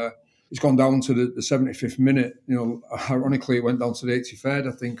in where it's gone down to the 75th minute. Ironically, it went down to the 83rd,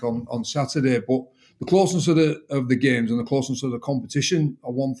 I think, on Saturday. But the closeness of the games and the closeness of the competition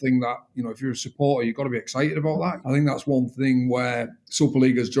are one thing that, if you're a supporter, you've got to be excited about that. I think that's one thing where Super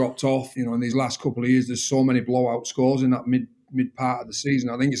League has dropped off. In these last couple of years, there's so many blowout scores in that mid part of the season.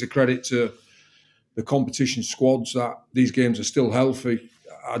 I think it's a credit to the competition squads that these games are still healthy.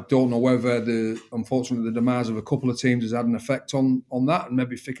 I don't know whether unfortunately the demise of a couple of teams has had an effect on that and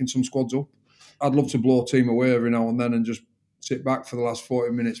maybe thickened some squads up. I'd love to blow a team away every now and then and just sit back for the last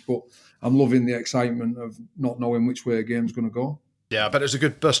 40 minutes, but I'm loving the excitement of not knowing which way a game's going to go. Yeah, I bet it was a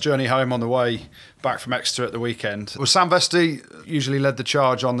good bus journey home on the way back from Exeter at the weekend. Was Sam Vesti usually led the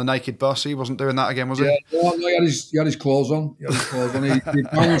charge on the naked bus? He wasn't doing that again, was he? Yeah, no, he had his clothes on. He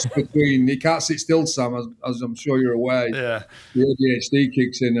bounced between. He can't sit still, Sam, as I'm sure you're aware. Yeah. The ADHD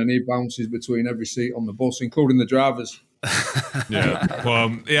kicks in and he bounces between every seat on the bus, including the drivers. Yeah, well,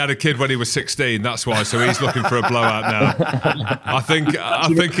 he had a kid when he was 16. That's why. So he's looking for a blowout now. I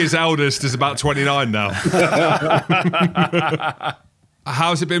think his eldest is about 29 now.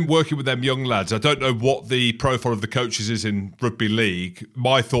 How's it been working with them young lads? I don't know what the profile of the coaches is in rugby league.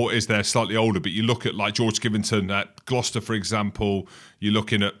 My thought is they're slightly older, but you look at like George Givington at Gloucester, for example. You're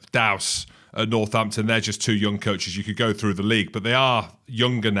looking at Dowse at Northampton. They're just 2 young coaches. You could go through the league, but they are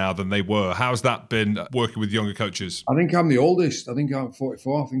younger now than they were. How's that been working with younger coaches? I think I'm the oldest. I think I'm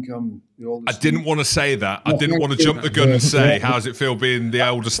 44. I think I'm the oldest. I didn't want to say that. I didn't want to jump the gun and say, how does it feel being the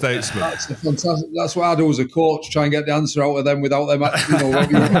elder statesman? That's fantastic. That's what I do as a coach, try and get the answer out of them without them actually,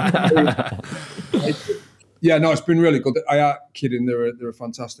 Yeah, no, it's been really good. I am kidding. They're a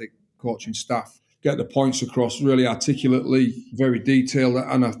fantastic coaching staff. Get the points across really articulately, very detailed,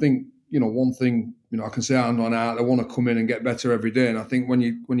 and I think, one thing, I can say hand on heart, they want to come in and get better every day. And I think when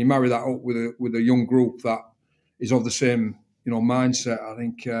you marry that up with a young group that is of the same, mindset, I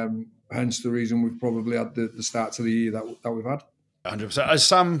think hence the reason we've probably had the start to the year that we've had. 100%. As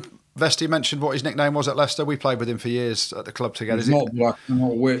Sam Vesti mentioned what his nickname was at Leicester, we played with him for years at the club together. I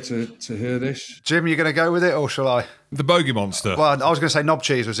cannot wait to hear this. Jim, you going to go with it or shall I? The Bogey Monster. Well, I was going to say Knob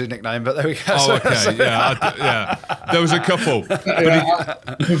Cheese was his nickname, but there we go. Oh, okay. Yeah. There was a couple.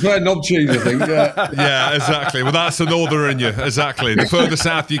 I prefer Knob Cheese, I think. Yeah, exactly. Well, that's the northerner in you. Exactly. The further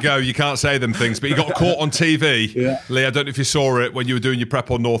south you go, you can't say them things. But he got caught on TV. Yeah. Lee, I don't know if you saw it when you were doing your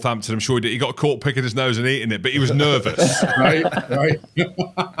prep on Northampton. I'm sure he did. He got caught picking his nose and eating it, but he was nervous. Right.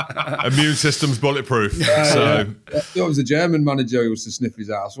 Immune system's bulletproof. It was the German manager who used to sniff his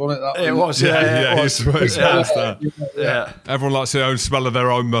ass, wasn't it? It was, yeah. He was supposed to understand. Yeah. Everyone likes their own smell of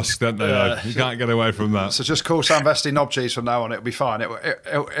their own musk, don't they? Though? You can't get away from that. So just call Sam Vesti knob cheese from now on. It'll be fine. It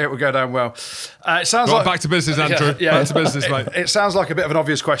will go down well. It sounds Right, like back to business, Andrew. Back to business, mate. It sounds like a bit of an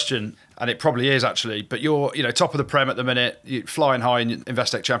obvious question, and it probably is actually. But you're, top of the Prem at the minute. You're flying high in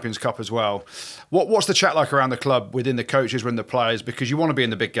Investec Champions Cup as well. What's the chat like around the club, within the coaches, within the players? Because you want to be in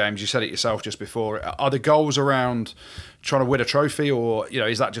the big games. You said it yourself just before. Are the goals around trying to win a trophy, or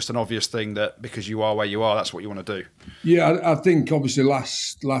is that just an obvious thing that because you are where you are, that's what you want to do? Yeah, I think obviously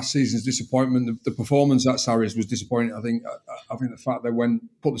last season's disappointment, the performance at Sarries was disappointing. I think the fact they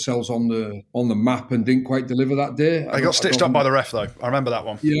put themselves on the map and didn't quite deliver that day. They got stitched up by the ref though. I remember that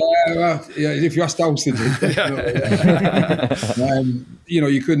one. Yeah. If you asked House, they did.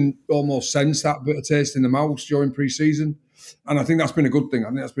 You couldn't almost sense that bit of taste in the mouth during pre-season, and I think that's been a good thing. I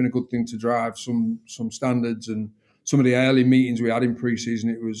think that's been a good thing to drive some standards, and some of the early meetings we had in pre-season,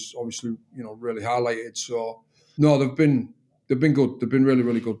 it was obviously really highlighted. So no, they've been good. They've been really,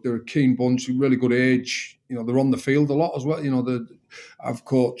 really good. They're a keen bunch, really good age. They're on the field a lot as well. I've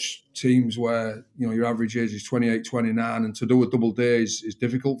coached teams where your average age is 28, 29, and to do a double day is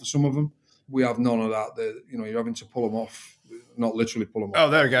difficult for some of them. We have none of that. You're having to pull them off. Not literally pull them off. Oh,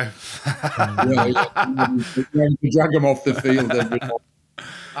 there we go. You drag them off the field every time.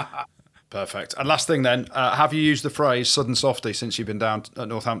 Perfect. And last thing then, have you used the phrase "sudden softy" since you've been down at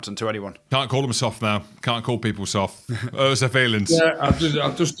Northampton to anyone? Can't call them soft now. Can't call people soft. Hurts their feelings. Yeah, I've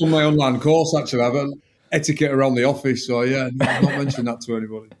just done my online course actually. I've etiquette around the office, so yeah, I've not mentioned that to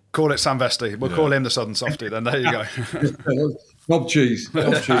anybody. Call it Sam Vesti. We'll call him the sudden softy then. There you go. Knob cheese.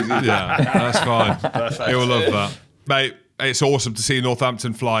 Yeah, that's fine. Perfect. He'll love that. Mate, it's awesome to see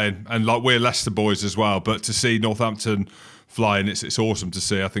Northampton flying, and we're Leicester boys as well, but to see Northampton flying, it's awesome to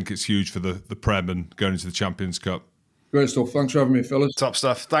see. I think it's huge for the Prem and going into the Champions Cup. Great stuff. Thanks for having me, fellas. Top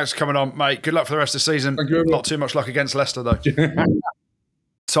stuff. Thanks for coming on, mate. Good luck for the rest of the season. Thank you very much. Not too much luck against Leicester, though.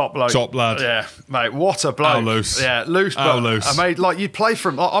 Top bloke. Top lad. Yeah, mate. What a bloke. How loose. Yeah, loose. How But loose. I made you'd play for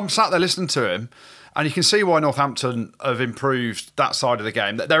him. I'm sat there listening to him, and you can see why Northampton have improved that side of the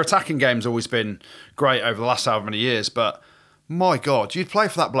game. Their attacking game's always been great over the last however many years, but my God, you'd play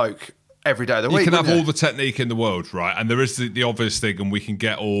for that bloke every day of the week. You can have wouldn't all the technique in the world, right? And there is the obvious thing, and we can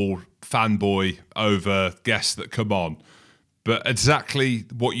get all fanboy over guests that come on. But exactly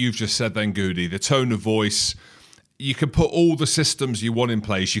what you've just said then, Goody, the tone of voice, you can put all the systems you want in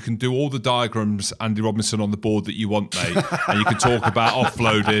place. You can do all the diagrams, Andy Robinson, on the board that you want, mate. And you can talk about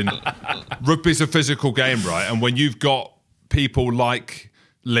offloading. Rugby's a physical game, right? And when you've got people like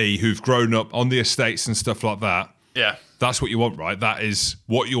Lee who've grown up on the estates and stuff like that, Yeah. that's what you want, right? That is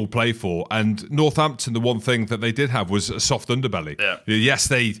what you'll play for. And Northampton, the one thing that they did have was a soft underbelly. Yeah. Yes,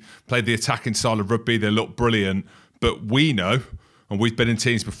 they played the attacking style of rugby. They looked brilliant. But we know, and we've been in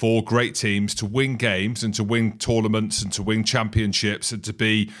teams before, great teams, to win games and to win tournaments and to win championships and to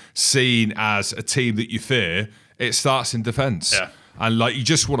be seen as a team that you fear, it starts in defence. Yeah. And you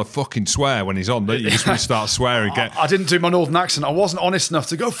just want to fucking swear when he's on, don't you? You just want to start swearing. I didn't do my northern accent. I wasn't honest enough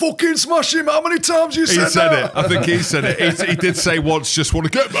to go, fucking smash him. How many times you He said said that? it. I think he said it. He did say once, just want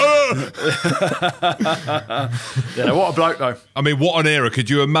to get... Yeah, what a bloke, though. I mean, what an era. Could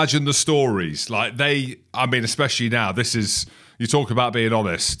you imagine the stories? Especially now, you talk about being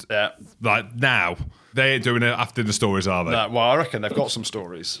honest. Yeah. Now, they ain't doing it after the stories, are they? No, well, I reckon they've got some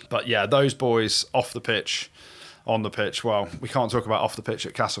stories. But yeah, those boys off the pitch, on the pitch. Well, we can't talk about off the pitch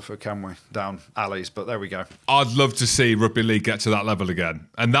at Castleford, can we? Down alleys, but there we go. I'd love to see rugby league get to that level again.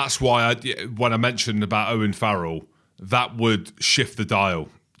 And that's why when I mentioned about Owen Farrell, that would shift the dial.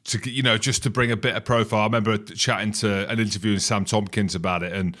 Just to bring a bit of profile. I remember chatting to and interviewing Sam Tompkins about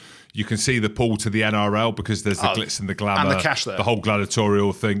it, and you can see the pull to the NRL because there's the glitz and the glamour. And the cash there. The whole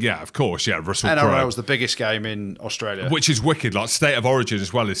gladiatorial thing. Yeah, of course. Yeah, Russell Crowe. NRL was the biggest game in Australia. Which is wicked. State of origin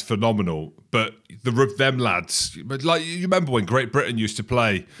as well is phenomenal. But them lads, you remember when Great Britain used to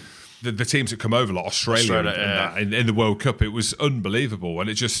play the teams that come over, like Australia in the World Cup, it was unbelievable. And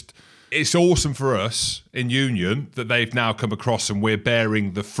it's awesome for us in Union that they've now come across and we're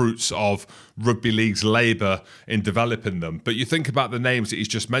bearing the fruits of rugby league's labour in developing them. But you think about the names that he's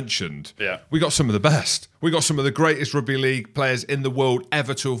just mentioned. Yeah. We got some of the best. We got some of the greatest rugby league players in the world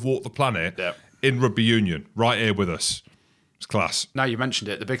ever to have walked the planet in rugby union, right here with us. It's class. Now you mentioned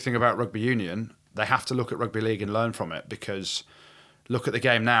it, the big thing about rugby union, they have to look at rugby league and learn from it, because look at the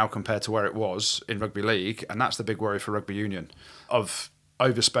game now compared to where it was in rugby league, and that's the big worry for rugby union of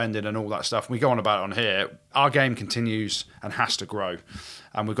overspending and all that stuff. We go on about it on here. Our game continues and has to grow,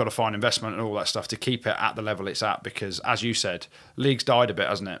 and we've got to find investment and all that stuff to keep it at the level it's at, because as you said, league's died a bit,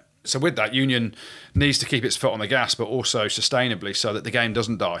 hasn't it? So with that, Union needs to keep its foot on the gas, but also sustainably so that the game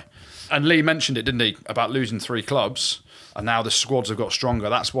doesn't die. And Lee mentioned it, didn't he, about losing 3 clubs, and now the squads have got stronger.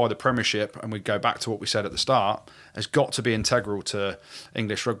 That's why the Premiership, and we go back to what we said at the start, has got to be integral to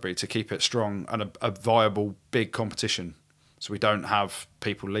English rugby to keep it strong and a viable big competition, so we don't have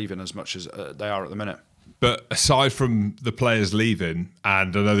people leaving as much as they are at the minute. But aside from the players leaving,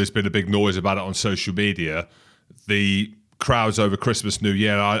 and I know there's been a big noise about it on social media, the crowds over Christmas, New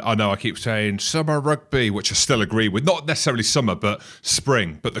Year, I know I keep saying summer rugby, which I still agree with, not necessarily summer, but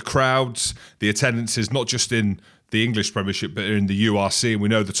spring. But the crowds, the attendances, not just in the English Premiership, but in the URC, and we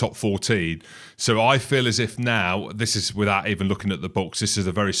know the top 14. So I feel as if now, this is without even looking at the books, this is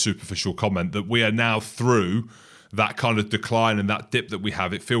a very superficial comment, that we are now through that kind of decline and that dip that we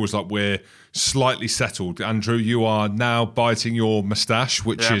have. It feels like we're slightly settled. Andrew, you are now biting your moustache,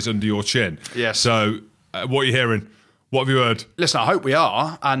 which is under your chin. Yes. So what are you hearing? What have you heard? Listen, I hope we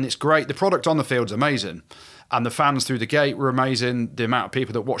are, and it's great. The product on the field's amazing, and the fans through the gate were amazing. The amount of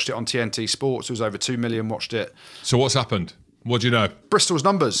people that watched it on TNT Sports, there was over 2 million watched it. So what's happened? What do you know? Bristol's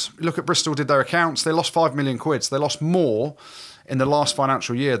numbers. Look at Bristol did their accounts. They lost 5 million quid. So they lost more in the last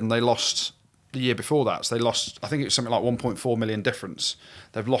financial year than they lost the year before that. So they lost, I think it was something like 1.4 million difference.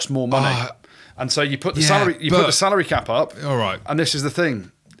 They've lost more money. And so you put the put the salary cap up. All right. And this is the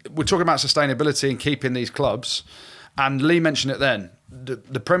thing. We're talking about sustainability and keeping these clubs. And Lee mentioned it then.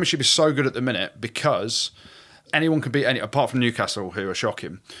 The Premiership is so good at the minute because anyone can beat any, apart from Newcastle, who are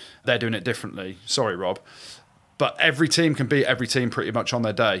shocking. They're doing it differently. Sorry, Rob. But every team can beat every team pretty much on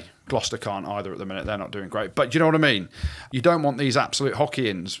their day. Gloucester can't either at the minute. They're not doing great. But do you know what I mean? You don't want these absolute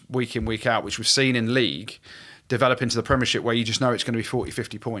hockey-ins week in, week out, which we've seen in league, develop into the Premiership where you just know it's going to be 40,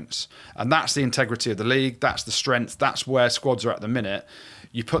 50 points. And that's the integrity of the league. That's the strength. That's where squads are at the minute.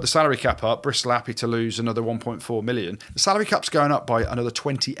 You put the salary cap up, Bristol happy to lose another 1.4 million. The salary cap's going up by another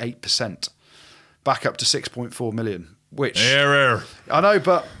 28%, back up to 6.4 million, which... Error. I know,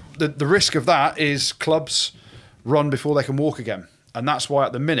 but the risk of that is clubs run before they can walk again. And that's why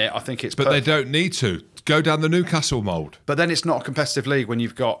at the minute I think it's... But they don't need to. Go down the Newcastle mould. But then it's not a competitive league when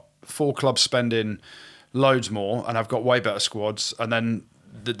you've got 4 clubs spending loads more and have got way better squads, and then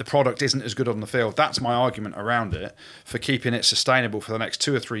the product isn't as good on the field. That's my argument around it, for keeping it sustainable for the next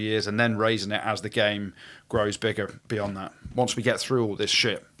 2 or 3 years and then raising it as the game grows bigger beyond that, once we get through all this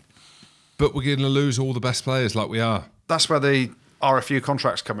shit. But we're going to lose all the best players like we are. That's where the RFU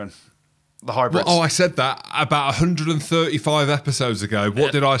contracts come in. The hybrids. Well, I said that about 135 episodes ago.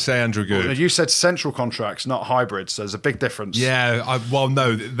 What did I say, Andrew Good? Well, you said central contracts, not hybrids. So there's a big difference. Yeah,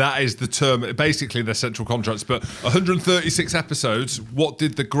 no, that is the term. Basically, they're central contracts. But 136 episodes, what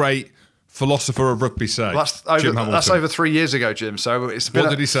did the great philosopher of rugby say? Well, that's over 3 years ago, Jim. So it's been what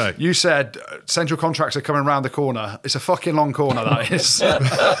did he say? You said central contracts are coming round the corner. It's a fucking long corner, that is.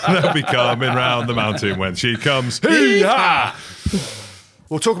 They'll be coming round the mountain when she comes. Hee-ha!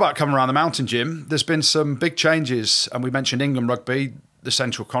 We'll talk about coming around the mountain, Jim. There's been some big changes, and we mentioned England Rugby, the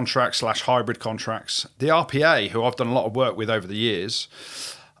central contracts / hybrid contracts. The RPA, who I've done a lot of work with over the years,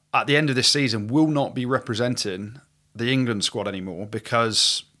 at the end of this season will not be representing the England squad anymore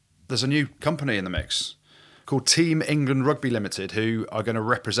because there's a new company in the mix called Team England Rugby Limited, who are going to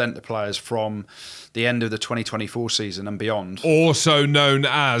represent the players from the end of the 2024 season and beyond. Also known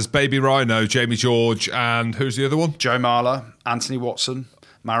as Baby Rhino, Jamie George, and who's the other one? Joe Marler, Anthony Watson,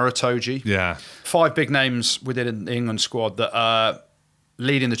 Mara Itoje. Yeah. 5 big names within the England squad that are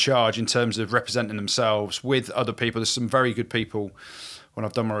leading the charge in terms of representing themselves with other people. There's some very good people, when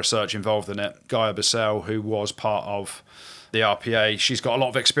I've done my research, involved in it. Gaia Bissell, who was part of the RPA, she's got a lot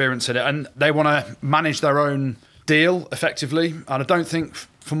of experience in it, and they want to manage their own deal effectively. And I don't think,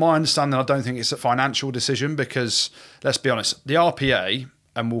 from my understanding, I don't think it's a financial decision because, let's be honest, the RPA,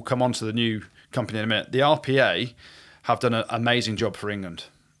 and we'll come on to the new company in a minute, the RPA have done an amazing job for England.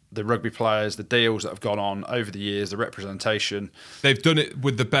 The rugby players, the deals that have gone on over the years, the representation. They've done it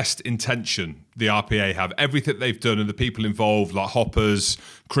with the best intention, the RPA have. Everything they've done and the people involved, like Hoppers,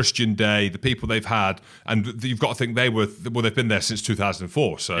 Christian Day, the people they've had, and you've got to think they've been there since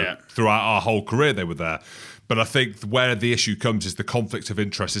 2004, so throughout our whole career they were there. But I think where the issue comes is the conflict of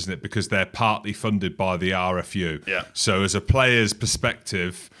interest, isn't it? Because they're partly funded by the RFU. Yeah. So as a player's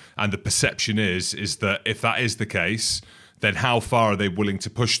perspective, and the perception is that if that is the case, then how far are they willing to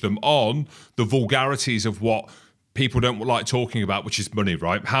push them on the vulgarities of what people don't like talking about, which is money,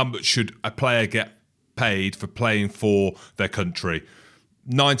 right? How much should a player get paid for playing for their country?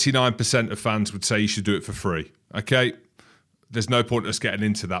 99% of fans would say you should do it for free, okay? there's no point in us getting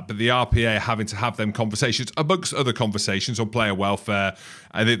into that. But the RPA having to have them conversations, amongst other conversations on player welfare.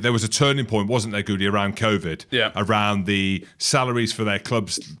 And there was a turning point, wasn't there, Goody, around COVID? Yeah. Around the salaries for their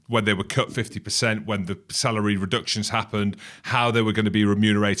clubs when they were cut 50%, when the salary reductions happened, how they were going to be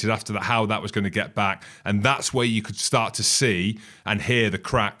remunerated after that, how that was going to get back. And that's where you could start to see and hear the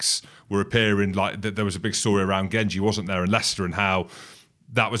cracks were appearing. Like there was a big story around Genji, wasn't there, and Leicester, and how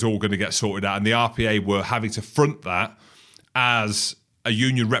that was all going to get sorted out. And the RPA were having to front that as a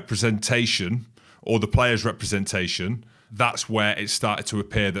union representation or the players' representation. That's where it started to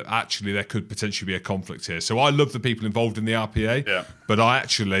appear that actually there could potentially be a conflict here. So I love the people involved in the RPA, but I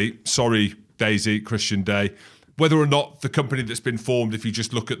actually, sorry, Daisy, Christian Day, whether or not the company that's been formed, if you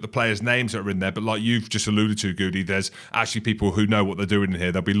just look at the players' names that are in there, but like you've just alluded to, Goody, there's actually people who know what they're doing in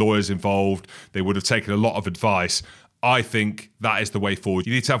here. There'll be lawyers involved. They would have taken a lot of advice. I think that is the way forward.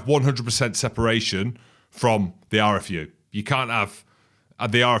 You need to have 100% separation from the RFU. You can't have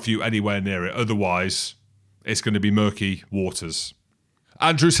the RFU anywhere near it. Otherwise, it's going to be murky waters.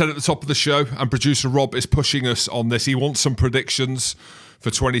 Andrew said at the top of the show, and producer Rob is pushing us on this. He wants some predictions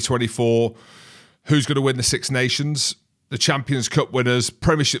for 2024. Who's going to win the Six Nations? The Champions Cup winners,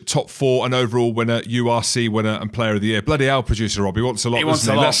 Premiership top 4 and overall winner, URC winner and Player of the Year. Bloody hell, producer Rob. He wants a lot,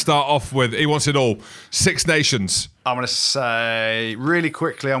 doesn't he? Let's start off with, he wants it all. Six Nations. I'm going to say, really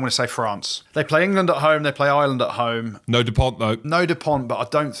quickly, I'm going to say France. They play England at home, they play Ireland at home. No Dupont, though. No Dupont, but I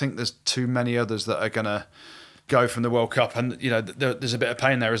don't think there's too many others that are going to go from the World Cup. And, you know, there's a bit of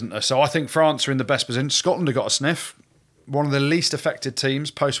pain there, isn't there? So I think France are in the best position. Scotland have got a sniff. One of the least affected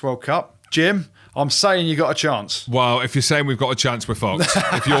teams post-World Cup. Jim, I'm saying you got a chance. Well, if you're saying we've got a chance, we're fucked.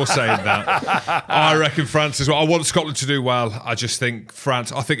 If you're saying that. I reckon France as well. I want Scotland to do well. I just think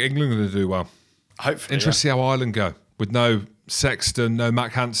France, I think England are going to do well. Hopefully. Interesting to see how Ireland go. With no Sexton, no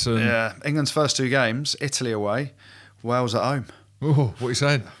Mac Hansen. Yeah, England's first 2 games, Italy away, Wales at home. Oh, what are you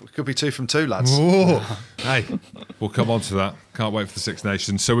saying? It could be 2 from 2, lads. Hey, we'll come on to that. Can't wait for the Six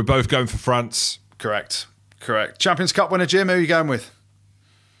Nations. So we're both going for France. Correct. Champions Cup winner, Jim, who are you going with?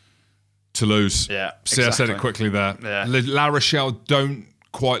 Toulouse. Yeah, See, exactly. I said it quickly there. Yeah. La Rochelle don't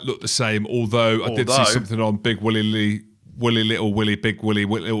quite look the same, although I did see something on Big Willie, Little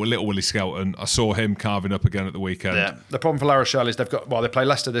Willie Skelton. I saw him carving up again at the weekend. Yeah. The problem for La Rochelle is they play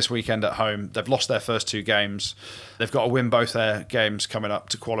Leicester this weekend at home. They've lost their first 2 games. They've got to win both their games coming up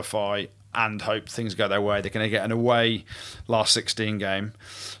to qualify and hope things go their way. They're going to get an away last 16 game.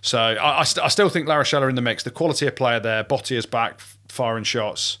 So I still think La Rochelle are in the mix. The quality of player there, Bottier's back, firing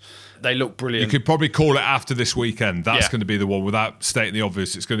shots. They look brilliant. You could probably call it after this weekend. That's going to be the one without stating the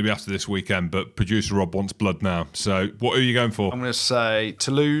obvious. It's going to be after this weekend, but producer Rob wants blood now. So what are you going for? I'm going to say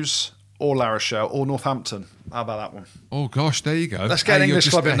Toulouse or La Rochelle or Northampton. How about that one? Oh gosh, there you go. Let's get an English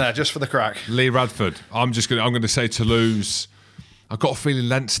club in there just for the crack. Lee Radford. I'm going to say Toulouse. I've got a feeling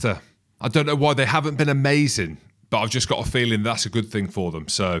Leinster. I don't know why they haven't been amazing, but I've just got a feeling that's a good thing for them.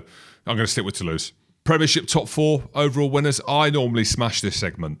 So I'm going to stick with Toulouse. Premiership top 4 overall winners. I normally smash this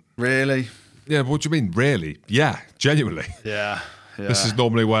segment. Really? Yeah, what do you mean, really? Yeah, genuinely. Yeah. This is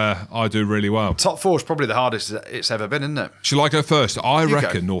normally where I do really well. Top 4 is probably the hardest it's ever been, isn't it? Shall I go first? I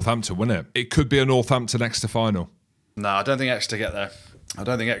reckon Northampton win it. It could be a Northampton Exeter final. No, I don't think Exeter get there.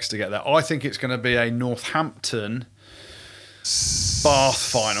 I think it's going to be a Northampton Bath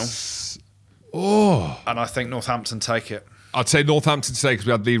final. Oh. And I think Northampton take it. I'd say Northampton today because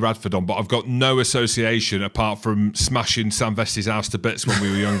we had Lee Radford on, but I've got no association apart from smashing Sam Vesti's house to bits when we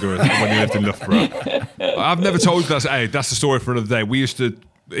were younger when he lived in Loughborough. I've never told you that. Hey, that's a story for another day.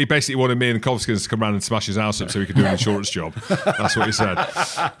 He basically wanted me and Kovskins to come around and smash his house up so he could do an insurance job. That's what he said.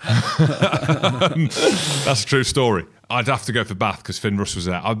 That's a true story. I'd have to go for Bath because Finn Russ was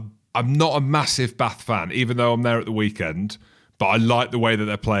there. I'm not a massive Bath fan, even though I'm there at the weekend. But I like the way that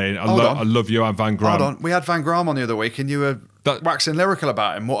they're playing. I love Johan van Gram. Hold on. We had Van Gram on the other week and you were waxing lyrical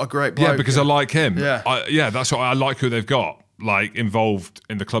about him. What a great bloke. Yeah, because I like him. Yeah. That's what I like who they've got, like, involved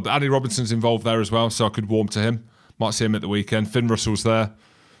in the club. Andy Robinson's involved there as well, so I could warm to him. Might see him at the weekend. Finn Russell's there.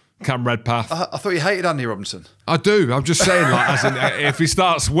 Cam Redpath. I thought you hated Andy Robinson. I do. I'm just saying, like, as in, if he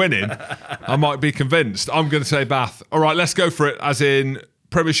starts winning, I might be convinced. I'm going to say Bath. All right, let's go for it. As in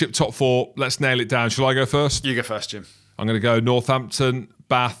Premiership top 4. Let's nail it down. Shall I go first? You go first, Jim. I'm going to go Northampton,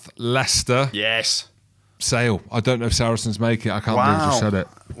 Bath, Leicester. Yes. Sale. I don't know if Saracens make it. I can't believe I just said it.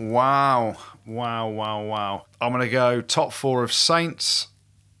 Wow. I'm going to go top 4 of Saints,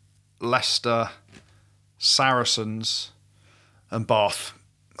 Leicester, Saracens, and Bath.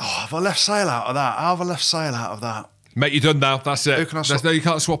 Oh, have I left Sale out of that? How have I left Sale out of that? Mate, you're done now. That's it. Who can I swap? No, you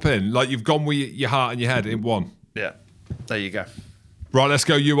can't swap in. Like, you've gone with your heart and your head in one. Yeah. There you go. Right, let's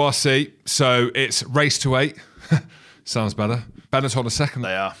go URC. So it's race to 8. Sounds better. Benetton are second.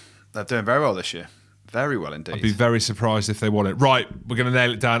 They are. They're doing very well this year. Very well indeed. I'd be very surprised if they won it. Right, we're going to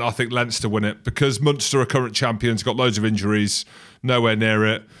nail it down. I think Leinster win it because Munster are current champions, got loads of injuries, nowhere near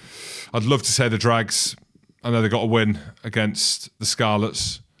it. I'd love to say the Drags. I know they got a win against the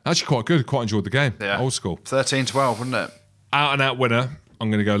Scarlets. Actually quite good, quite enjoyed the game. Yeah. Old school. 13-12, wouldn't it? Out and out winner, I'm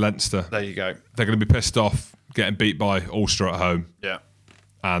going to go Leinster. There you go. They're going to be pissed off getting beat by Ulster at home. Yeah.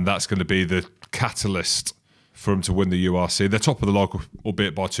 And that's going to be the catalyst for them to win the URC. They're top of the log,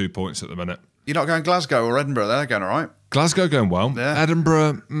 albeit by 2 points at the minute. You're not going Glasgow or Edinburgh, they're going all right. Glasgow going well. Yeah.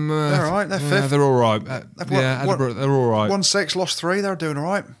 Edinburgh, They're all right, they're fifth. They're all right. Edinburgh, they're all right. 1-6, lost 3, they're doing all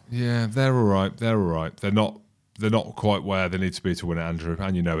right. Yeah, they're all right. They're all right. They're not quite where they need to be to win it, Andrew,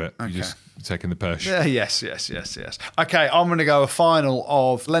 and you know it. Okay. You're just taking the push. Yeah, yes. Okay, I'm going to go a final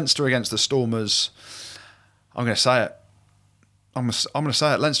of Leinster against the Stormers. I'm going to say it. I'm going to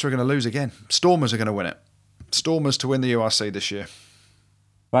say it. Leinster are going to lose again. Stormers are going to win it. Stormers to win the URC this year.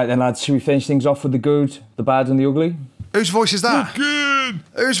 Right then, lads, should we finish things off with the good, the bad and the ugly? Whose voice is that? Good.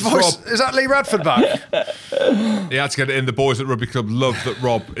 Whose voice? Rob. Is that Lee Radford back? He had to get it in. The boys at Rugby Club love that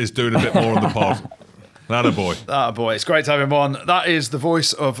Rob is doing a bit more on the pod. That a boy. That a boy. It's great to have him on. That is the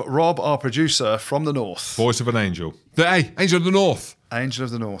voice of Rob, our producer from the north. Voice of an angel. Angel of the North. Angel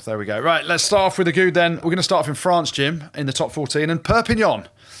of the North. There we go. Right, let's start off with the good then. We're going to start off in France, Jim, in the top 14. And Perpignan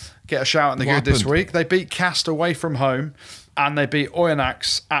get a shout in the good this week. They beat Cast away from home and they beat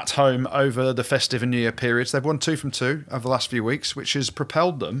Oyonnax at home over the festive and New Year periods. They've won 2 from 2 over the last few weeks, which has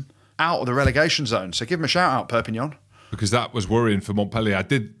propelled them out of the relegation zone. So give them a shout out, Perpignan. Because that was worrying for Montpellier. I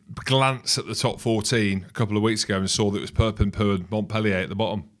did glance at the top 14 a couple of weeks ago and saw that it was Perpignan and Montpellier at the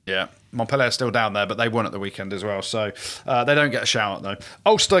bottom. Yeah, Montpellier are still down there, but they won at the weekend as well. So they don't get a shout though.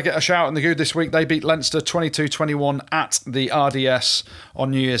 Ulster get a shout in the good this week. They beat Leinster 22-21 at the RDS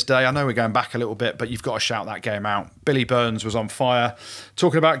on New Year's Day. I know we're going back a little bit, but you've got to shout that game out. Billy Burns was on fire.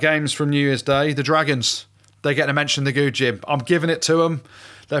 Talking about games from New Year's Day, the Dragons, they get to mention the good, Jim. I'm giving it to them.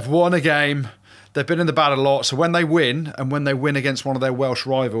 They've won a game. They've been in the bad a lot, so when they win, and when they win against one of their Welsh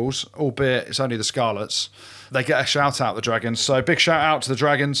rivals, albeit it's only the Scarlets, they get a shout out, the Dragons. So big shout out to the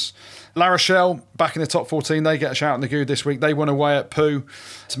Dragons. La Rochelle, back in the top 14, they get a shout in the good this week. They won away at Pau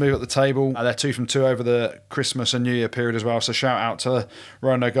to move up the table. They're 2 from 2 over the Christmas and New Year period as well, so shout out to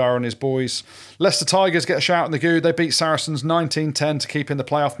Ronan O'Gara and his boys. Leicester Tigers get a shout in the good. They beat Saracens 19-10 to keep in the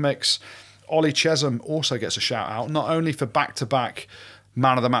playoff mix. Ollie Chesham also gets a shout out, not only for back-to-back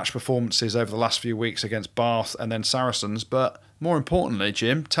man of the match performances over the last few weeks against Bath and then Saracens, but more importantly,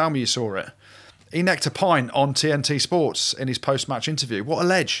 Jim, tell me you saw it. He necked a pint on TNT Sports in his post-match interview. What a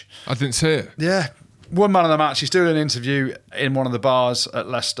ledge. I didn't see it. Yeah. One man of the match. He's doing an interview in one of the bars at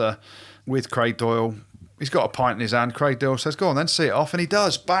Leicester with Craig Doyle. He's got a pint in his hand. Craig Doyle says, go on then, see it off. And he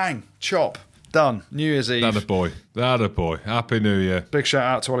does. Bang. Chop. Done. New Year's Eve. That a boy. Happy New Year. Big shout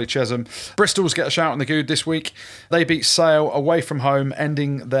out to Ollie Chesham. Bristol's get a shout in the good this week. They beat Sale away from home,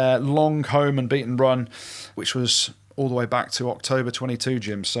 ending their long home and beaten run, which was all the way back to October 22,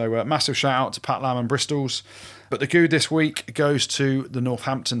 Jim. So massive shout out to Pat Lam and Bristol's. But the good this week goes to the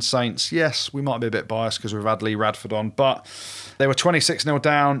Northampton Saints. Yes, we might be a bit biased because we've had Lee Radford on, but they were 26-0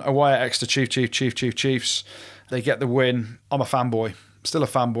 down away at Exeter Chiefs. They get the win. I'm a fanboy. Still a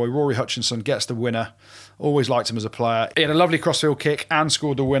fanboy. Rory Hutchinson gets the winner. Always liked him as a player. He had a lovely crossfield kick and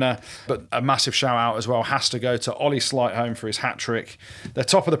scored the winner. But a massive shout out as well has to go to Ollie Slightholme for his hat trick. They're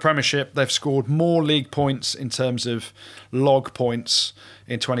top of the Premiership. They've scored more league points in terms of log points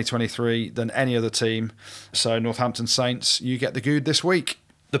in 2023 than any other team. So Northampton Saints, you get the good this week.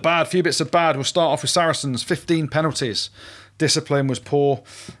 The bad, few bits of bad. We'll start off with Saracens. 15 penalties. Discipline was poor.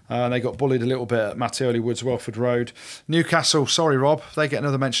 They got bullied a little bit at Mattioli Woods, Welford Road. Newcastle, sorry Rob, they get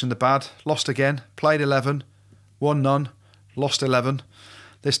another mention in the bad. Lost again, played 11, won none, lost 11.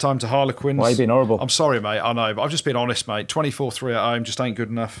 This time to Harlequins. Why are you being horrible? I'm sorry, mate, I know, but I've just been honest, mate. 24-3 at home just ain't good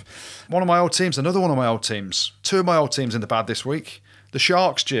enough. One of my old teams, another one of my old teams. 2 of my old teams in the bad this week. The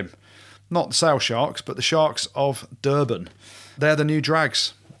Sharks, Jim. Not the Sale Sharks, but the Sharks of Durban. They're the new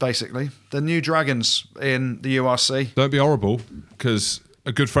Drags. Basically, the new Dragons in the URC. Don't be horrible, because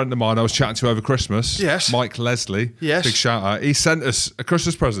a good friend of mine I was chatting to over Christmas, yes, Mike Leslie, yes, big shout out, he sent us a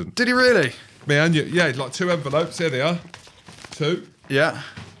Christmas present. Did he really? Me and you, yeah, like 2 envelopes, here they are. 2. Yeah.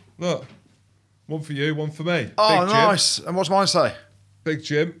 Look, one for you, one for me. Oh, Big nice. Jim. And what's mine say? Big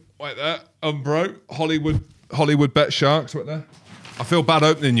Jim, right there, Umbro, Hollywood Bet Sharks, right there. I feel bad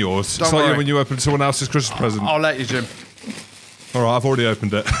opening yours. Don't it's worry. like when you open someone else's Christmas present. I'll let you, Jim. All right, I've already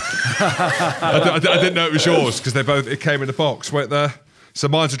opened it. I didn't know it was yours because it came in a box. Wait there. So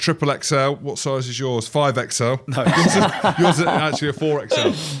mine's a triple XL. What size is yours? 5XL. No. Yours is actually a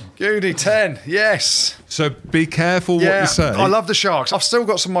 4XL. Goody 10, yes. So be careful what you say. I love the Sharks. I've still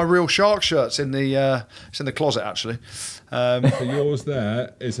got some of my real Shark shirts in the it's in the closet actually. So yours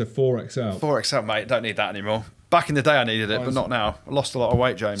there is a 4XL. 4XL, mate. Don't need that anymore. Back in the day I needed it, but not now. I lost a lot of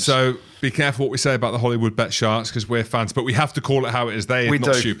weight, James. So be careful what we say about the Hollywood Bet Sharks because we're fans, but we have to call it how it is. They're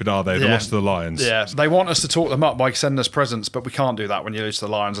not stupid, are they? They lost to the Lions. Yeah, they want us to talk them up by sending us presents, but we can't do that when you lose to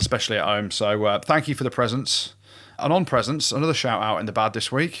the Lions, especially at home. So thank you for the presents. And on presents, another shout out in the bad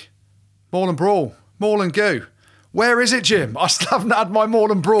this week. Maul and Brawl. Maul and Goo. Where is it, Jim? I still haven't had my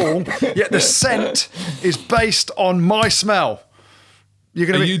Maul and Brawl, yet the scent is based on my smell.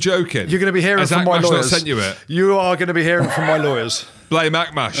 Are you joking? You're going to be hearing from my lawyers. Not sent you it? You are going to be hearing from my lawyers. Blame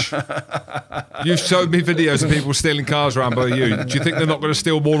Akmash. You've showed me videos of people stealing cars around by you. Do you think they're not going to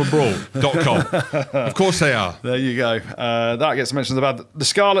steal maulandbrawl.com? Of course they are. There you go. That gets mentioned in the bad. The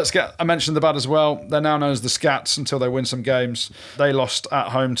Scarlets get mentioned in the bad as well. They're now known as the Scats until they win some games. They lost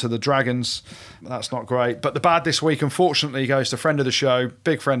at home to the Dragons. That's not great. But the bad this week, unfortunately, goes to friend of the show,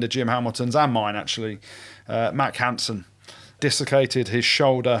 big friend of Jim Hamilton's and mine, actually, Mac Hansen. Dislocated his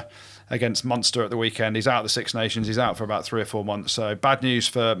shoulder against Munster at the weekend. He's out of the Six Nations. He's out for about 3 or 4 months. So bad news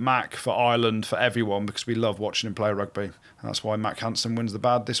for Mac, for Ireland, for everyone, because we love watching him play rugby. And that's why Mac Hansen wins the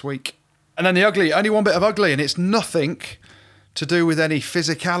bad this week. And then the ugly, only one bit of ugly, and it's nothing to do with any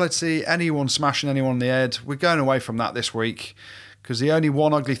physicality, anyone smashing anyone on the head. We're going away from that this week because the only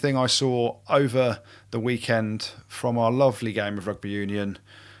one ugly thing I saw over the weekend from our lovely game of rugby union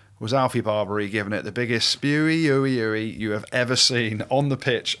was Alfie Barbary giving it the biggest spewy you have ever seen on the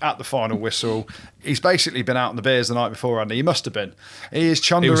pitch at the final whistle. He's basically been out in the beers the night before, hasn't he? He must have been. He is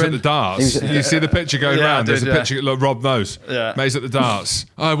chundering. He was at the darts. You see the picture going around? There's a picture, look, Rob knows. Yeah. Mate's at the darts.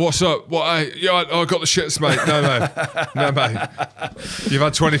 Oh, what's up? What? I got the shits, mate. No, mate. You've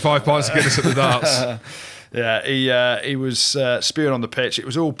had 25 pints of Guinness at the darts. Yeah, he was spewing on the pitch. It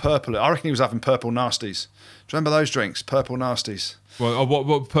was all purple. I reckon he was having purple nasties. Do you remember those drinks? Purple nasties. Well,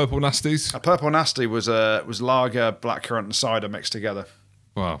 what purple nasties? A purple nasty was lager, blackcurrant and cider mixed together.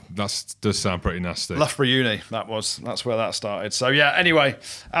 Wow, that does sound pretty nasty. Loughborough Uni, that's where that started. So yeah, anyway,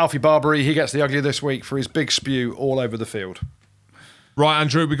 Alfie Barbary, he gets the ugly this week for his big spew all over the field. Right,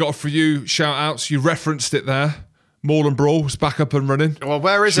 Andrew, we got a few shout-outs. You referenced it there. Maul and Brawl is back up and running. Well,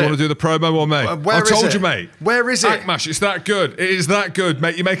 where is it? You want to do the promo or mate? I told you, mate. Where is it? Akmash, it's that good. It is that good,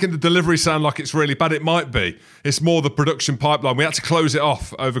 mate. You're making the delivery sound like it's really bad. It might be. It's more the production pipeline. We had to close it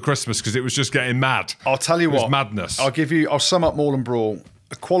off over Christmas because it was just getting mad. I'll tell you what. It was madness. I'll sum up Maul and Brawl.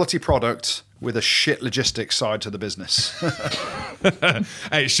 A quality product with a shit logistics side to the business.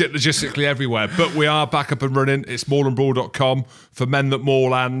 Hey, it's shit logistically everywhere. But we are back up and running. It's maulandbrawl.com for men that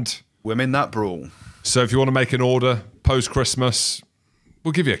maul and women that brawl. So if you want to make an order post-Christmas,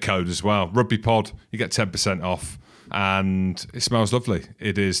 we'll give you a code as well. Rugby Pod, you get 10% off. And it smells lovely.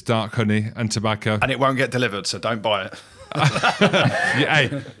 It is dark honey and tobacco. And it won't get delivered, so don't buy it.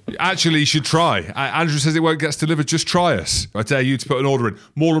 Hey, actually, you should try. Andrew says it won't get delivered. Just try us. I dare you to put an order in.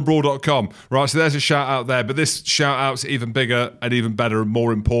 Maulandbrawl.com. Right, so there's a shout out there. But this shout out's even bigger and even better and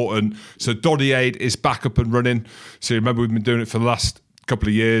more important. So Doddy Aid is back up and running. So remember, we've been doing it for the last couple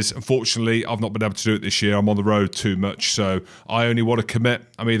of years. Unfortunately, I've not been able to do it this year. I'm on the road too much. So I only want to commit.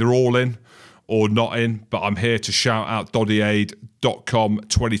 I'm either all in or not in, but I'm here to shout out doddyaid.com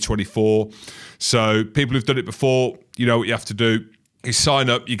 2024. So people who've done it before, you know what you have to do. You sign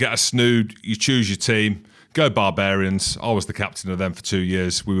up, you get a snood, you choose your team. Go Barbarians. I was the captain of them for 2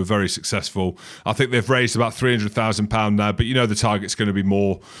 years. We were very successful. I think they've raised about £300,000 now, but you know the target's going to be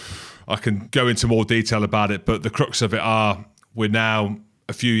more. I can go into more detail about it, but the crux of it are we're now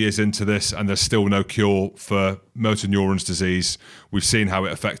a few years into this and there's still no cure for motor neurons disease. We've seen how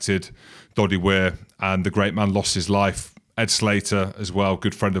it affected Doddy Weir, and the great man lost his life. Ed Slater as well,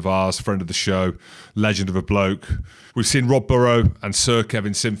 good friend of ours, friend of the show, legend of a bloke. We've seen Rob Burrow and Sir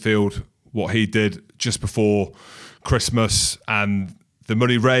Kevin Sinfield, what he did just before Christmas, and the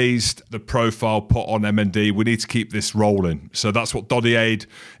money raised, the profile put on MND. We need to keep this rolling. So that's what Doddy Aid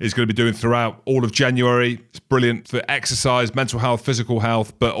is going to be doing throughout all of January. It's brilliant for exercise, mental health, physical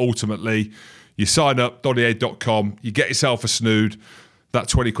health, but ultimately you sign up, doddyaid.com, you get yourself a snood. That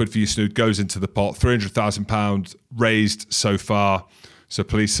 20 quid for your snood goes into the pot. £300,000 raised so far. So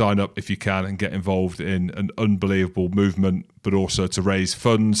please sign up if you can and get involved in an unbelievable movement, but also to raise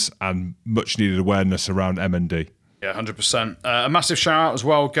funds and much needed awareness around MND. Yeah, 100%. A massive shout out as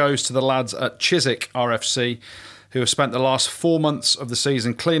well goes to the lads at Chiswick RFC, who have spent the last 4 months of the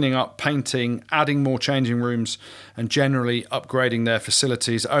season cleaning up, painting, adding more changing rooms, and generally upgrading their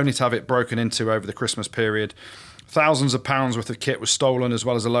facilities, only to have it broken into over the Christmas period. Thousands of pounds worth of kit was stolen, as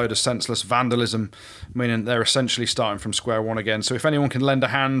well as a load of senseless vandalism, meaning they're essentially starting from square one again. So if anyone can lend a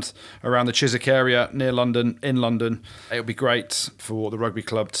hand around the Chiswick area, near London, in London, it would be great for the rugby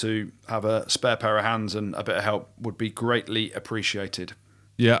club to have a spare pair of hands, and a bit of help would be greatly appreciated.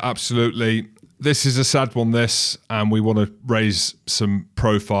 Yeah, absolutely. This is a sad one, and we want to raise some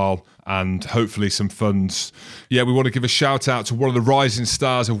profile and hopefully some funds. Yeah, we want to give a shout out to one of the rising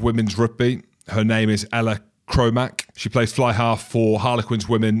stars of women's rugby. Her name is Ella Cromack. She plays fly half for Harlequins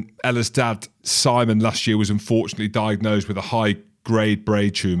women. Ella's dad, Simon, last year was unfortunately diagnosed with a high-grade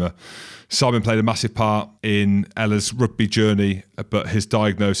brain tumour. Simon played a massive part in Ella's rugby journey, but his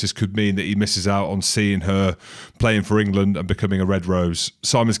diagnosis could mean that he misses out on seeing her playing for England and becoming a Red Rose.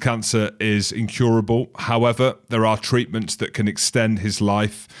 Simon's cancer is incurable. However, there are treatments that can extend his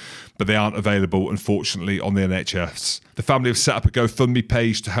life, but they aren't available, unfortunately, on the NHS. The family have set up a GoFundMe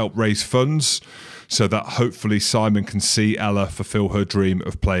page to help raise funds so that hopefully Simon can see Ella fulfil her dream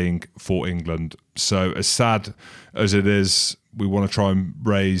of playing for England. So as sad as it is, we want to try and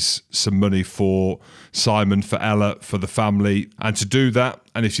raise some money for Simon, for Ella, for the family. And to do that,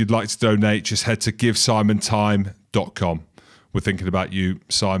 and if you'd like to donate, just head to givesimontime.com. We're thinking about you,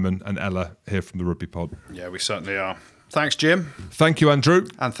 Simon and Ella, here from the Rugby Pod. Yeah, we certainly are. Thanks, Jim. Thank you, Andrew.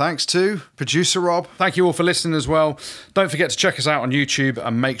 And thanks to producer Rob. Thank you all for listening as well. Don't forget to check us out on YouTube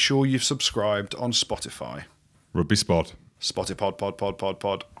and make sure you've subscribed on Spotify. Rugby Spot. Spotty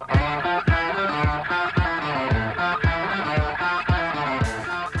pod.